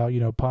talking about,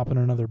 popping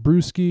another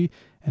brewski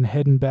and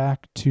heading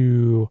back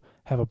to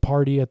have a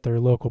party at their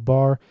local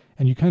bar.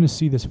 And you kind of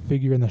see this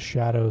figure in the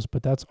shadows,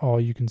 but that's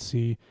all you can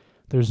see.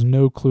 There's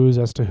no clues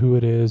as to who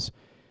it is.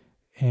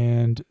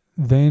 And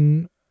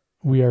then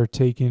we are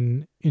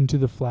taken into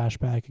the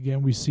flashback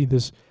again. We see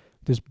this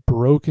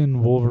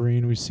broken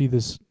Wolverine. We see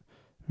this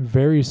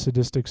very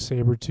sadistic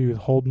Sabretooth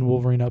holding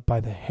Wolverine up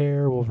by the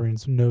hair.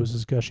 Wolverine's nose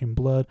is gushing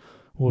blood.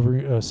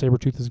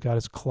 Sabretooth has got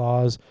his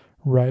claws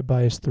right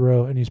by his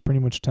throat, and he's pretty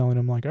much telling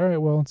him, like, all right,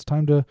 well, it's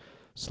time to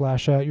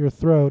slash out your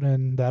throat,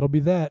 and that'll be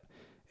that.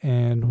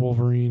 And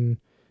Wolverine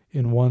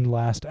in one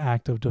last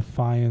act of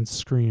defiance,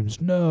 screams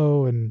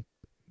no and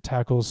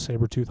tackles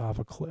Sabretooth off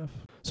a cliff.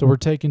 So we're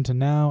taken to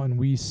now, and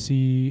we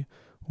see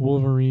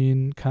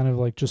Wolverine kind of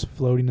like just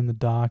floating in the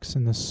docks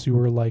in the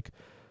sewer like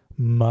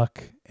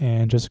muck,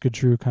 and Jessica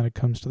Drew kind of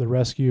comes to the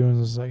rescue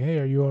and is like, hey,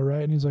 are you all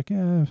right? And he's like,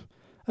 yeah,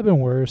 I've been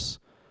worse.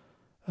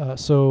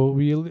 So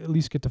we at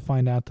least get to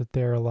find out that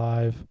they're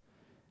alive,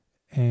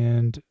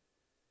 and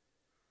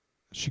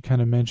she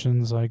kind of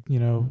mentions like,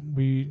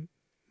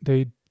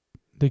 they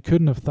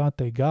couldn't have thought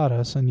they got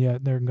us, and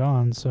yet they're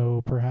gone,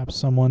 so perhaps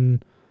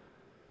someone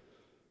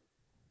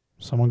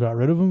got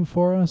rid of them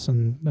for us.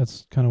 And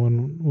that's kind of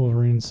when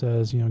Wolverine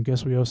says,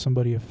 guess we owe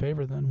somebody a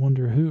favor then.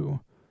 Wonder who?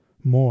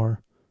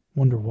 More.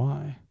 Wonder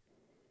why.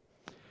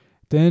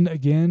 Then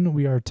again,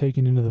 we are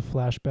taken into the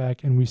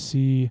flashback, and we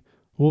see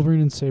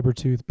Wolverine and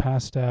Sabretooth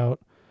passed out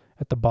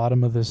at the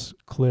bottom of this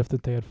cliff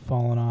that they had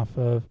fallen off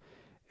of,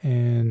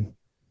 and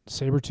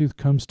Sabretooth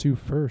comes to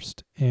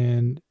first,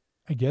 and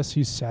I guess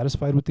he's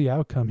satisfied with the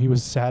outcome. He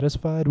was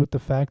satisfied with the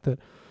fact that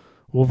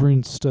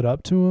Wolverine stood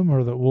up to him,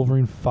 or that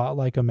Wolverine fought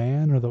like a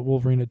man, or that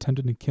Wolverine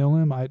attempted to kill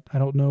him. I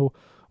don't know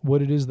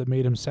what it is that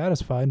made him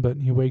satisfied, but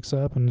he wakes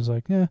up and is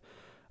like,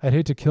 I'd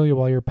hate to kill you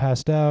while you're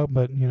passed out,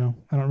 but, I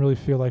don't really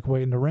feel like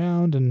waiting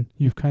around, and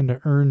you've kind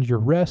of earned your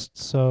rest,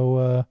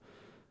 so,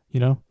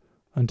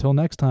 until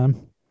next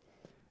time.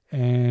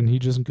 And he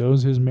just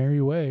goes his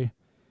merry way.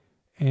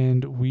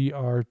 And we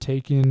are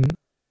taken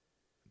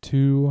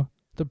to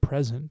the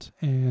present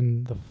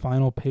and the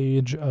final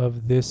page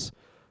of this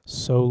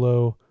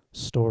solo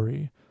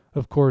story.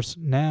 Of course,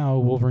 now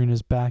Wolverine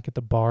is back at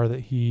the bar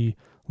that he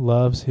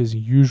loves, his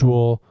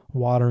usual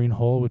watering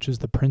hole, which is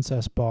the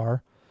Princess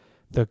Bar.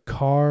 The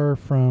car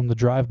from the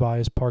drive-by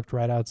is parked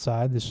right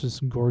outside. This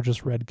just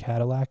gorgeous red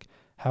Cadillac.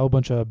 How a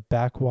bunch of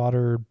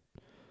backwater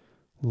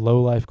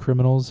low-life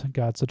criminals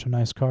got such a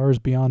nice car is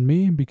beyond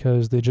me,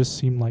 because they just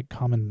seem like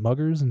common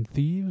muggers and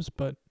thieves,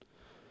 but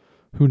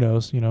who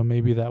knows,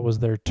 maybe that was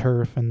their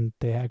turf and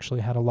they actually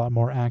had a lot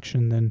more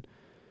action than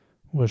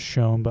was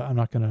shown, but I'm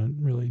not going to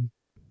really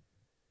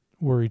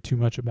worry too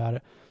much about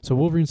it. So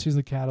Wolverine sees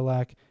the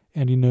Cadillac,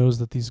 and he knows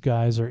that these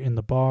guys are in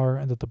the bar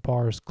and that the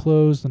bar is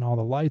closed and all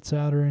the lights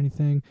out or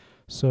anything.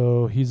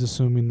 So he's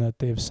assuming that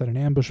they've set an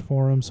ambush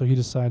for him. So he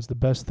decides the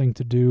best thing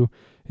to do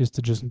is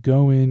to just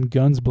go in,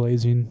 guns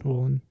blazing.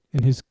 Well,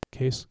 in his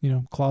case,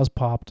 claws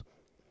popped.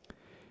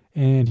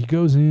 And he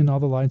goes in, all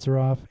the lights are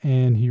off,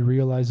 and he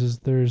realizes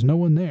there's no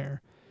one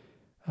there.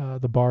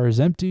 The bar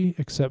is empty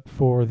except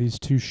for these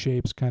two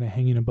shapes kind of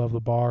hanging above the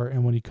bar.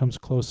 And when he comes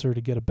closer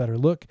to get a better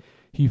look,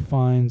 he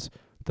finds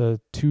the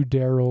two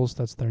Daryls,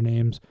 that's their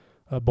names.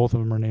 Both of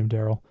them are named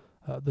Daryl.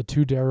 The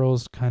two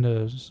Daryls kind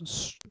of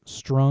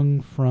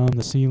strung from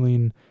the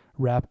ceiling,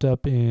 wrapped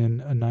up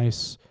in a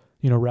nice,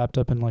 wrapped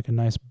up in like a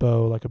nice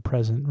bow, like a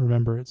present.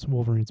 Remember, it's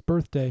Wolverine's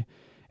birthday.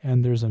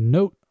 And there's a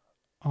note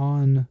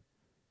on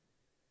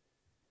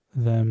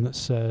them that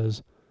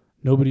says,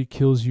 "Nobody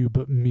kills you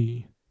but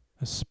me,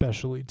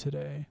 especially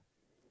today."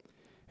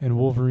 And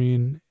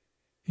Wolverine,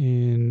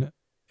 in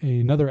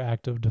another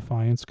act of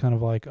defiance, kind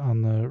of like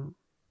on the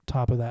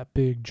top of that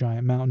big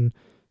giant mountain,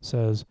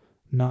 says,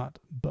 "Not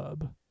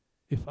bub,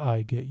 if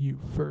I get you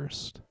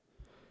first."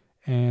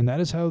 And that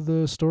is how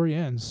the story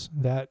ends.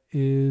 That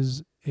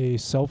is a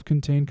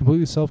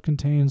completely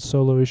self-contained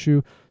solo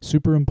issue,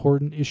 super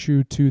important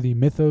issue to the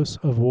mythos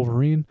of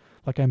Wolverine.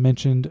 Like I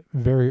mentioned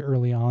very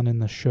early on in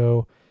the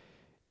show,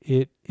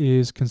 it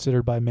is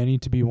considered by many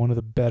to be one of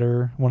the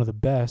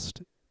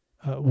best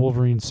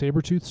Wolverine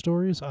Sabretooth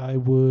stories. I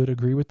would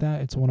agree with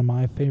that. It's one of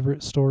my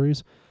favorite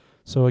stories.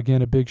 So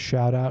again, a big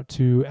shout out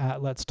to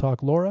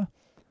 @Let'sTalkLaura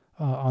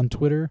on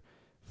Twitter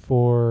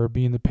for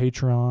being the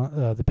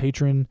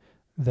patron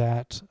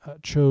that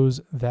chose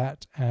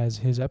that as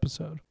his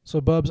episode. So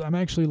Bubs, I'm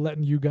actually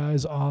letting you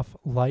guys off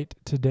light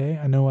today.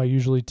 I know I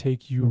usually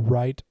take you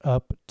right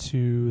up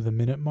to the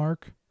minute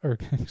mark, or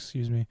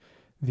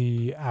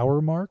the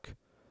hour mark.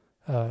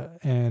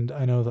 And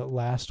I know that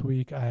last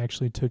week I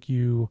actually took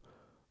you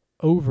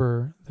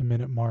over the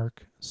minute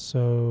mark.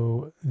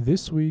 So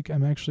this week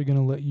I'm actually going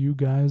to let you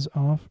guys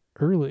off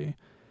early.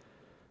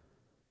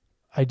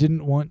 I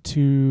didn't want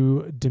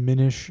to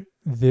diminish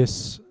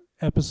this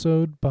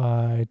episode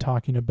by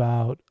talking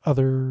about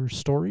other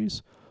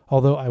stories,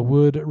 although I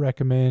would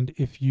recommend,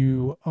 if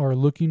you are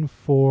looking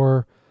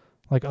for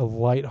like a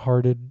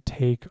lighthearted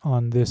take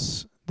on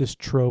this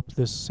trope,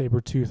 this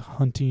Sabretooth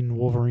hunting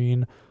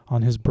Wolverine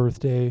on his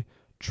birthday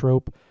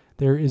trope,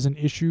 there is an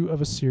issue of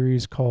a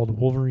series called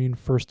Wolverine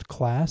First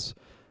Class.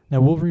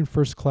 Now, Wolverine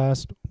First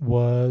Class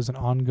was an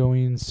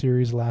ongoing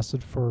series,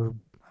 lasted for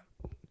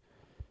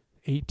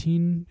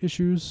 18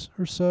 issues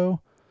or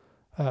so,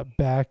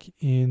 back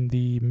in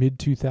the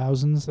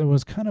mid-2000s. It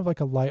was kind of like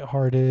a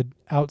lighthearted,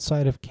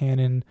 outside of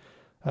canon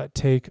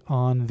take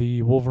on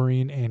the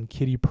Wolverine and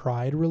Kitty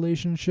Pryde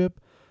relationship.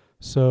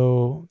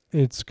 So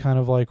it's kind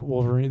of like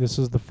Wolverine, this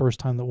is the first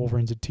time that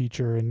Wolverine's a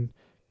teacher and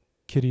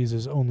Kitty's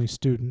his only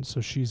student,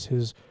 so she's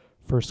his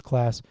first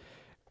class.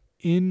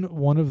 in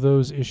one of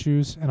those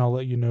issues, and I'll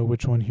let you know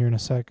which one here in a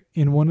sec,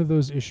 in one of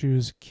those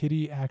issues,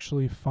 Kitty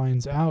actually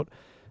finds out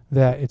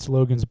that it's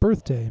Logan's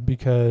birthday,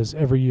 because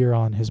every year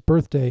on his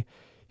birthday,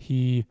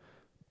 he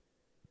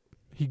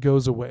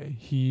goes away.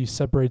 He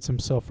separates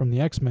himself from the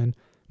X-Men,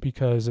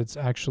 because it's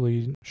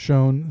actually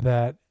shown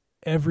that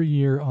every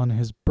year on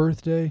his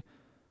birthday,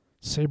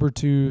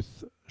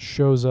 Sabretooth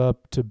shows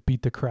up to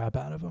beat the crap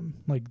out of him.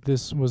 Like,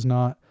 this was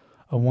not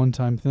a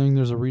one-time thing.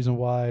 There's a reason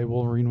why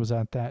Wolverine was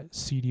at that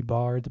seedy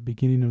bar at the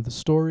beginning of the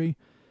story.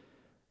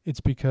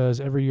 It's because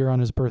every year on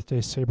his birthday,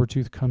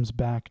 Sabretooth comes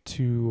back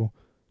to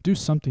do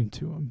something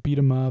to him. Beat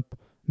him up,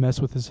 mess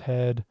with his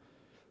head,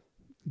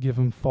 give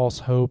him false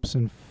hopes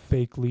and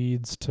fake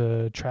leads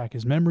to track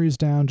his memories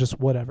down, just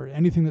whatever.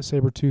 Anything that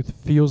Sabretooth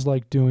feels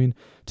like doing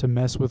to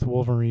mess with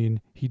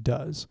Wolverine, he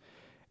does.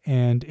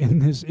 And in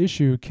this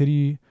issue,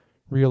 Kitty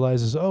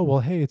realizes, oh, well,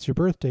 hey, it's your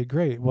birthday.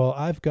 Great. Well,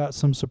 I've got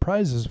some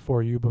surprises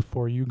for you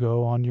before you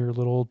go on your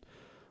little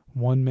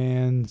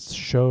one-man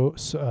show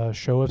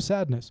of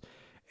sadness.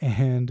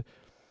 And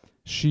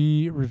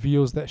she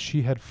reveals that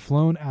she had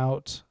flown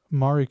out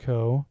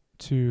Mariko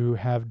to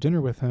have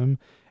dinner with him,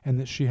 and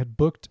that she had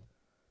booked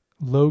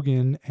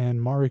Logan and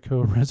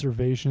Mariko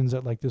reservations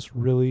at like this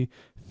really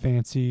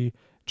fancy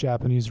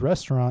Japanese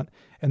restaurant.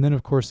 And then,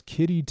 of course,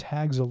 Kitty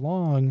tags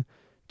along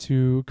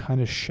to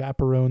kind of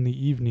chaperone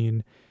the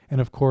evening. And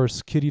of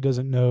course, Kitty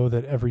doesn't know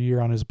that every year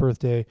on his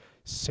birthday,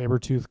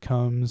 Sabretooth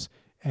comes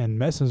and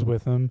messes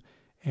with him.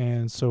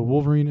 And so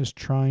Wolverine is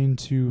trying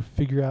to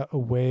figure out a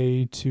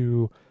way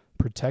to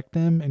protect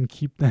them and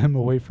keep them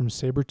away from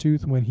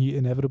Sabretooth when he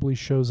inevitably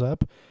shows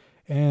up.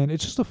 And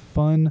it's just a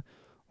fun,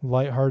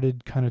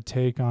 lighthearted kind of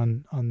take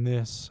on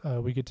this.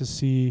 We get to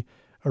see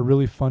a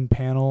really fun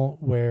panel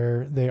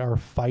where they are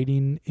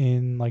fighting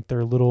in like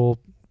their little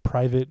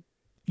private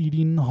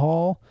eating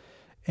hall.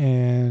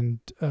 And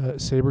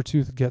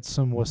Sabretooth gets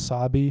some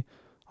wasabi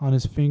on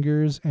his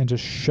fingers and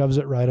just shoves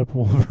it right up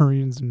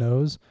Wolverine's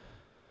nose.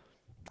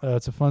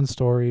 It's a fun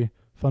story,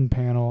 fun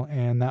panel,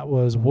 and that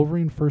was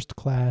Wolverine First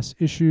Class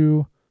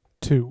issue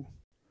 2.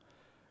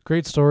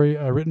 Great story,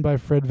 written by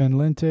Fred Van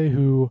Lente,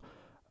 who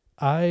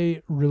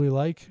I really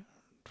like.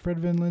 Fred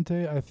Van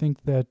Lente, I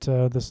think that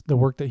the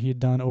work that he had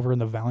done over in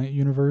the Valiant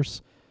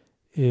universe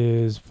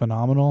is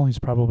phenomenal. He's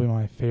probably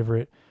my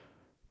favorite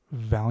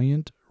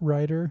Valiant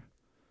writer.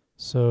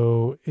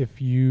 So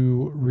if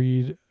you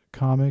read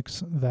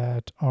comics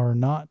that are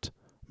not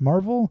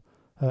Marvel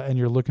and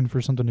you're looking for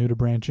something new to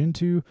branch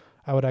into,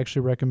 I would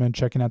actually recommend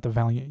checking out the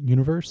Valiant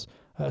universe,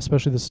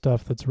 especially the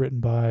stuff that's written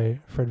by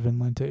Fred Van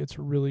Lente. It's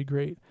really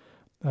great.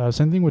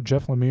 Same thing with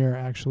Jeff Lemire,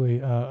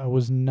 actually. I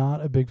was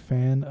not a big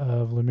fan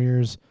of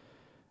Lemire's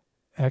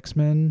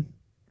X-Men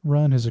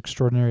run, his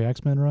Extraordinary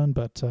X-Men run,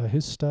 but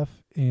his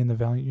stuff in the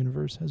Valiant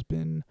universe has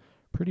been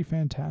pretty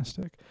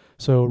fantastic.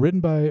 So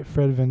written by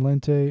Fred Van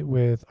Lente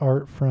with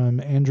art from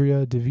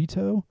Andrea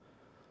DeVito,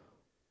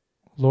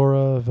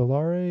 Laura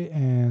Villare,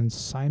 and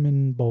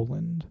Simon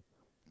Boland.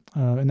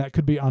 And that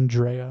could be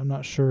Andrea. I'm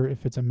not sure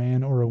if it's a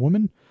man or a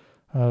woman.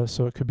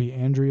 So it could be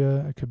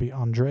Andrea. It could be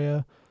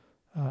Andrea.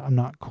 I'm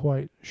not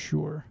quite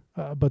sure.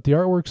 But the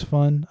artwork's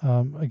fun.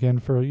 Again,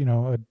 for,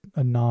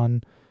 a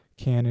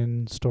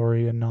non-canon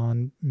story, a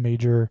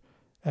non-major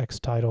X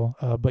title.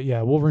 But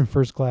yeah, Wolverine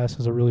First Class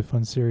is a really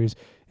fun series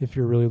if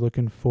you're really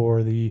looking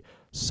for the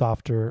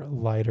softer,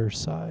 lighter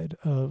side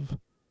of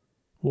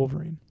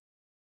Wolverine.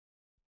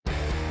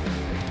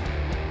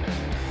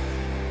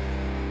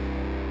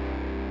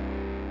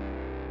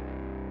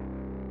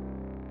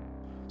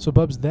 So,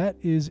 Bubs, that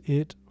is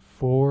it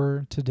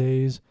for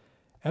today's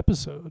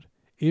episode.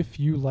 If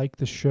you like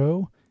the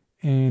show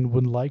and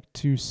would like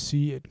to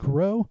see it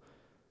grow,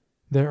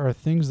 there are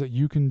things that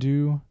you can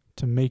do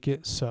to make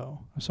it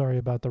so. Sorry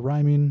about the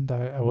rhyming.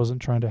 I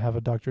wasn't trying to have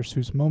a Dr.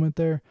 Seuss moment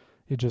there.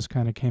 It just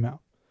kind of came out.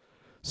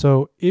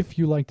 So if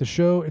you like the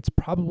show, it's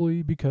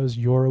probably because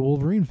you're a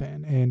Wolverine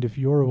fan. And if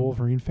you're a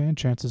Wolverine fan,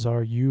 chances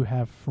are you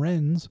have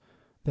friends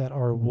that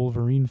are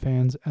Wolverine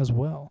fans as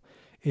well.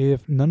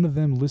 If none of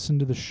them listen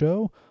to the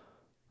show,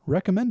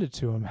 recommend it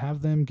to them.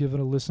 Have them give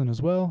it a listen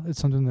as well. It's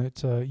something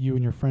that you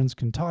and your friends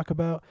can talk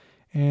about,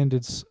 and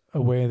it's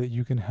a way that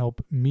you can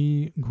help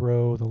me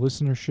grow the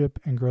listenership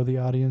and grow the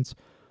audience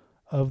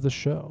of the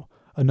show.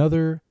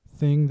 Another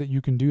thing that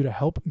you can do to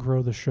help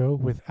grow the show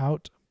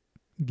without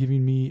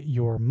giving me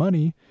your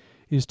money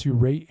is to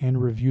rate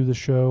and review the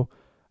show.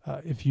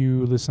 If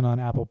you listen on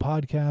Apple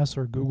Podcasts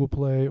or Google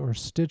Play or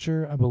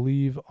Stitcher, I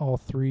believe all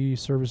three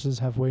services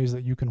have ways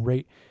that you can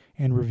rate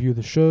and review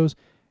the shows.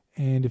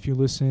 And if you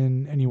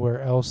listen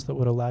anywhere else that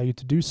would allow you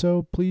to do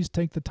so, please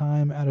take the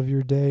time out of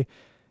your day.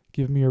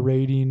 Give me a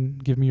rating,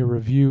 give me a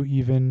review,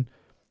 even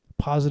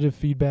positive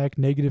feedback,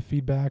 negative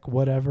feedback,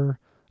 whatever.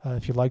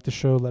 If you like the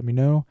show, let me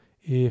know.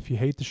 If you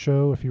hate the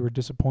show, if you were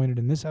disappointed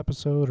in this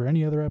episode or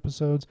any other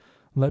episodes,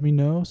 let me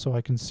know so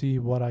I can see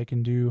what I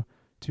can do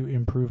to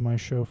improve my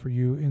show for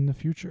you in the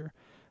future.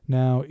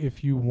 Now,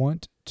 if you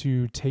want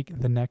to take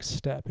the next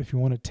step, if you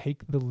want to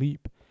take the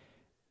leap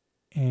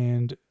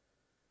and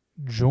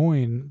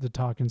join the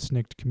Talkin'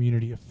 Snikt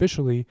community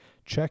officially,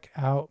 check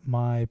out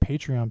my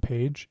Patreon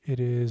page. It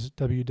is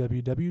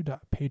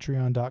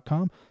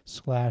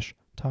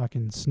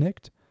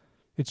www.patreon.com/talkinsnikt.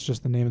 It's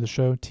just the name of the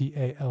show,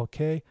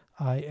 TALKINSNIKT.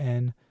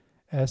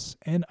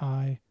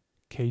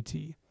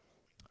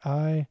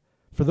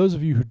 For those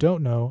of you who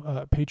don't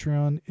know,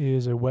 Patreon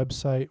is a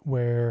website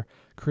where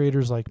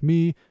creators like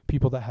me,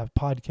 people that have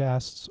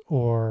podcasts,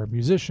 or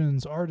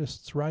musicians,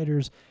 artists,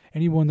 writers,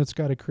 anyone that's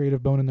got a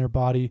creative bone in their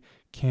body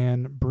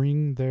can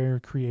bring their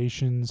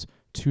creations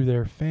to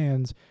their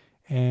fans,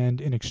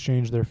 and in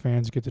exchange, their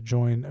fans get to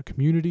join a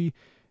community,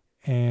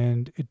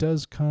 and it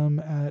does come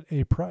at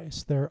a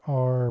price. There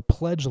are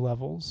pledge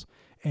levels,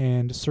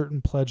 and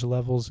certain pledge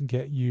levels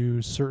get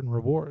you certain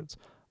rewards.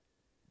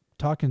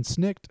 Talkin'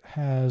 Snikt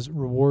has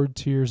reward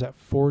tiers at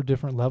 4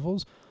 different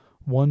levels: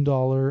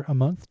 $1 a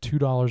month,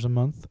 $2 a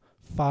month,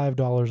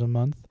 $5 a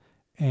month,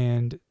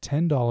 and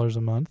 $10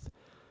 a month.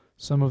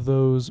 Some of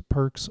those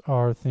perks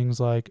are things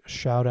like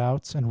shout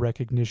outs and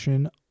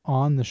recognition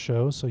on the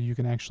show, so you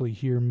can actually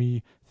hear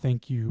me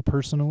thank you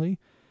personally.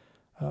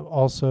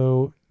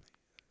 Also,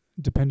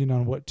 depending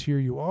on what tier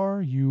you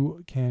are,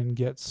 you can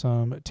get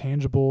some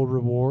tangible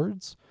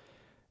rewards,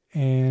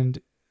 and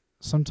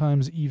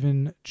sometimes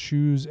even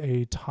choose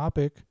a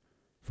topic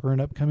for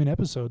an upcoming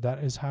episode.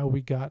 That is how we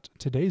got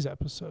today's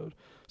episode.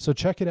 So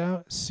check it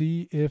out,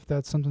 see if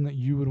that's something that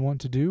you would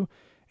want to do,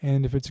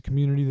 and if it's a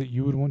community that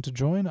you would want to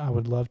join, I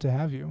would love to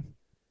have you.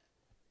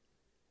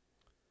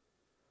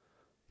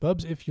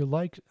 Bubs, if you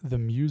liked the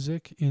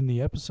music in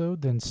the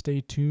episode, then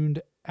stay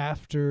tuned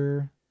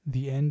after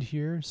the end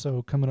here.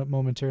 So coming up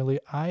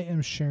momentarily, I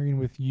am sharing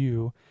with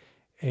you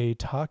a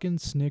Talkin'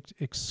 Snikt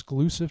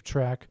exclusive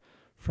track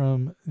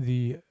from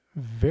the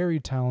very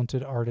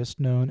talented artist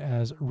known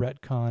as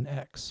Retcon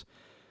X.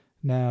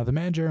 Now, the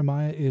man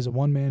Jeremiah is a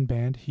one-man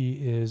band. He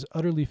is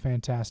utterly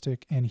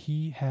fantastic, and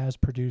he has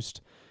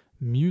produced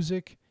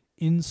music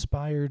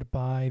inspired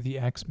by the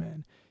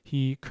X-Men.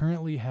 He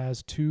currently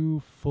has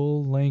 2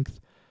 full-length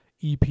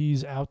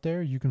EPs out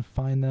there. You can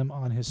find them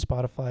on his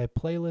Spotify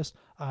playlist.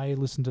 I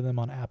listen to them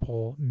on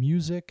Apple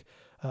Music.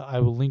 I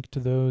will link to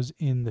those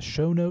in the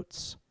show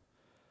notes.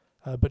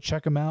 But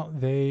check them out.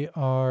 They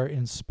are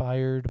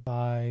inspired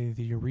by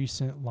the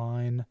recent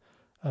line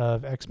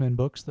of X-Men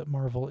books that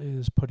Marvel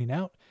is putting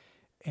out.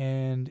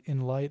 And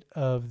in light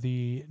of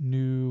the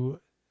new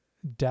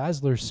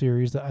Dazzler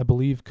series that I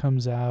believe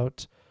comes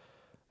out,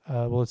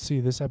 let's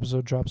see, this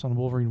episode drops on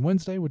Wolverine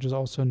Wednesday, which is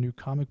also New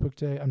Comic Book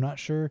Day. I'm not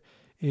sure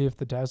if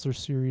the Dazzler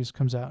series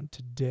comes out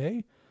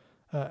today,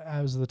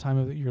 as the time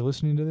of that you're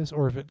listening to this,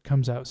 or if it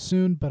comes out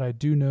soon, but I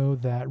do know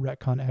that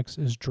Retcon X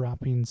is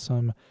dropping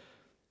some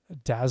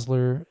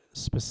Dazzler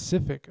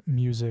specific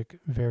music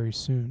very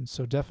soon,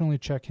 so definitely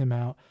check him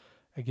out.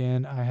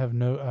 Again, I have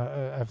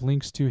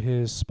links to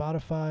his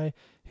Spotify,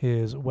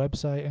 his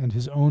website, and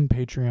his own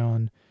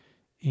Patreon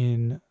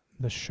in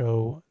the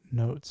show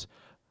notes.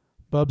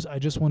 Bubs, I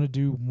just want to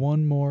do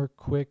one more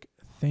quick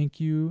thank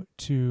you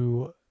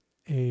to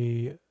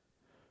a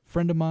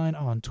friend of mine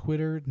on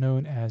Twitter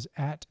known as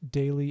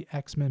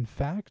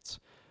 @DailyXmenFacts.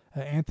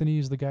 Anthony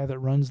is the guy that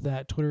runs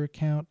that Twitter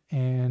account,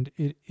 and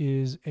it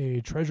is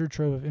a treasure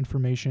trove of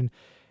information,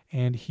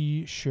 and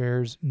he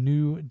shares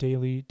new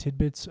daily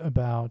tidbits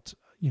about,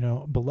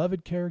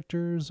 beloved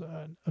characters,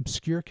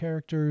 obscure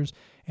characters,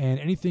 and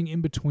anything in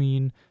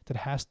between that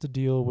has to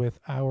deal with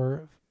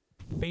our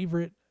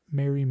favorite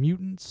merry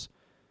mutants.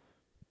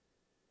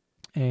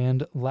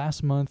 And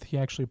last month, he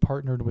actually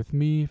partnered with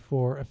me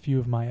for a few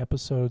of my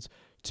episodes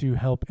to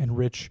help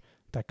enrich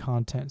that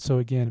content. So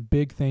again,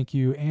 big thank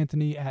you,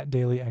 Anthony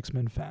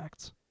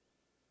 @DailyXmenFacts.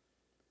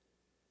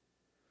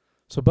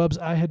 So Bubs,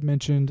 I had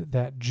mentioned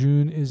that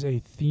June is a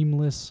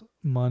themeless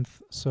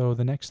month, so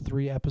the next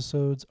 3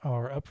 episodes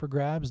are up for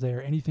grabs. They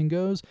are anything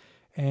goes,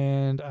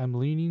 and I'm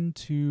leaning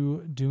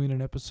to doing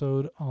an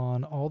episode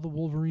on all the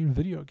Wolverine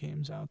video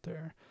games out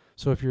there.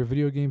 So if you're a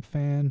video game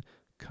fan,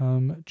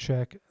 come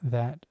check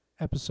that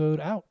episode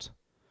out.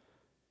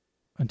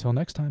 Until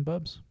next time,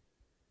 Bubs.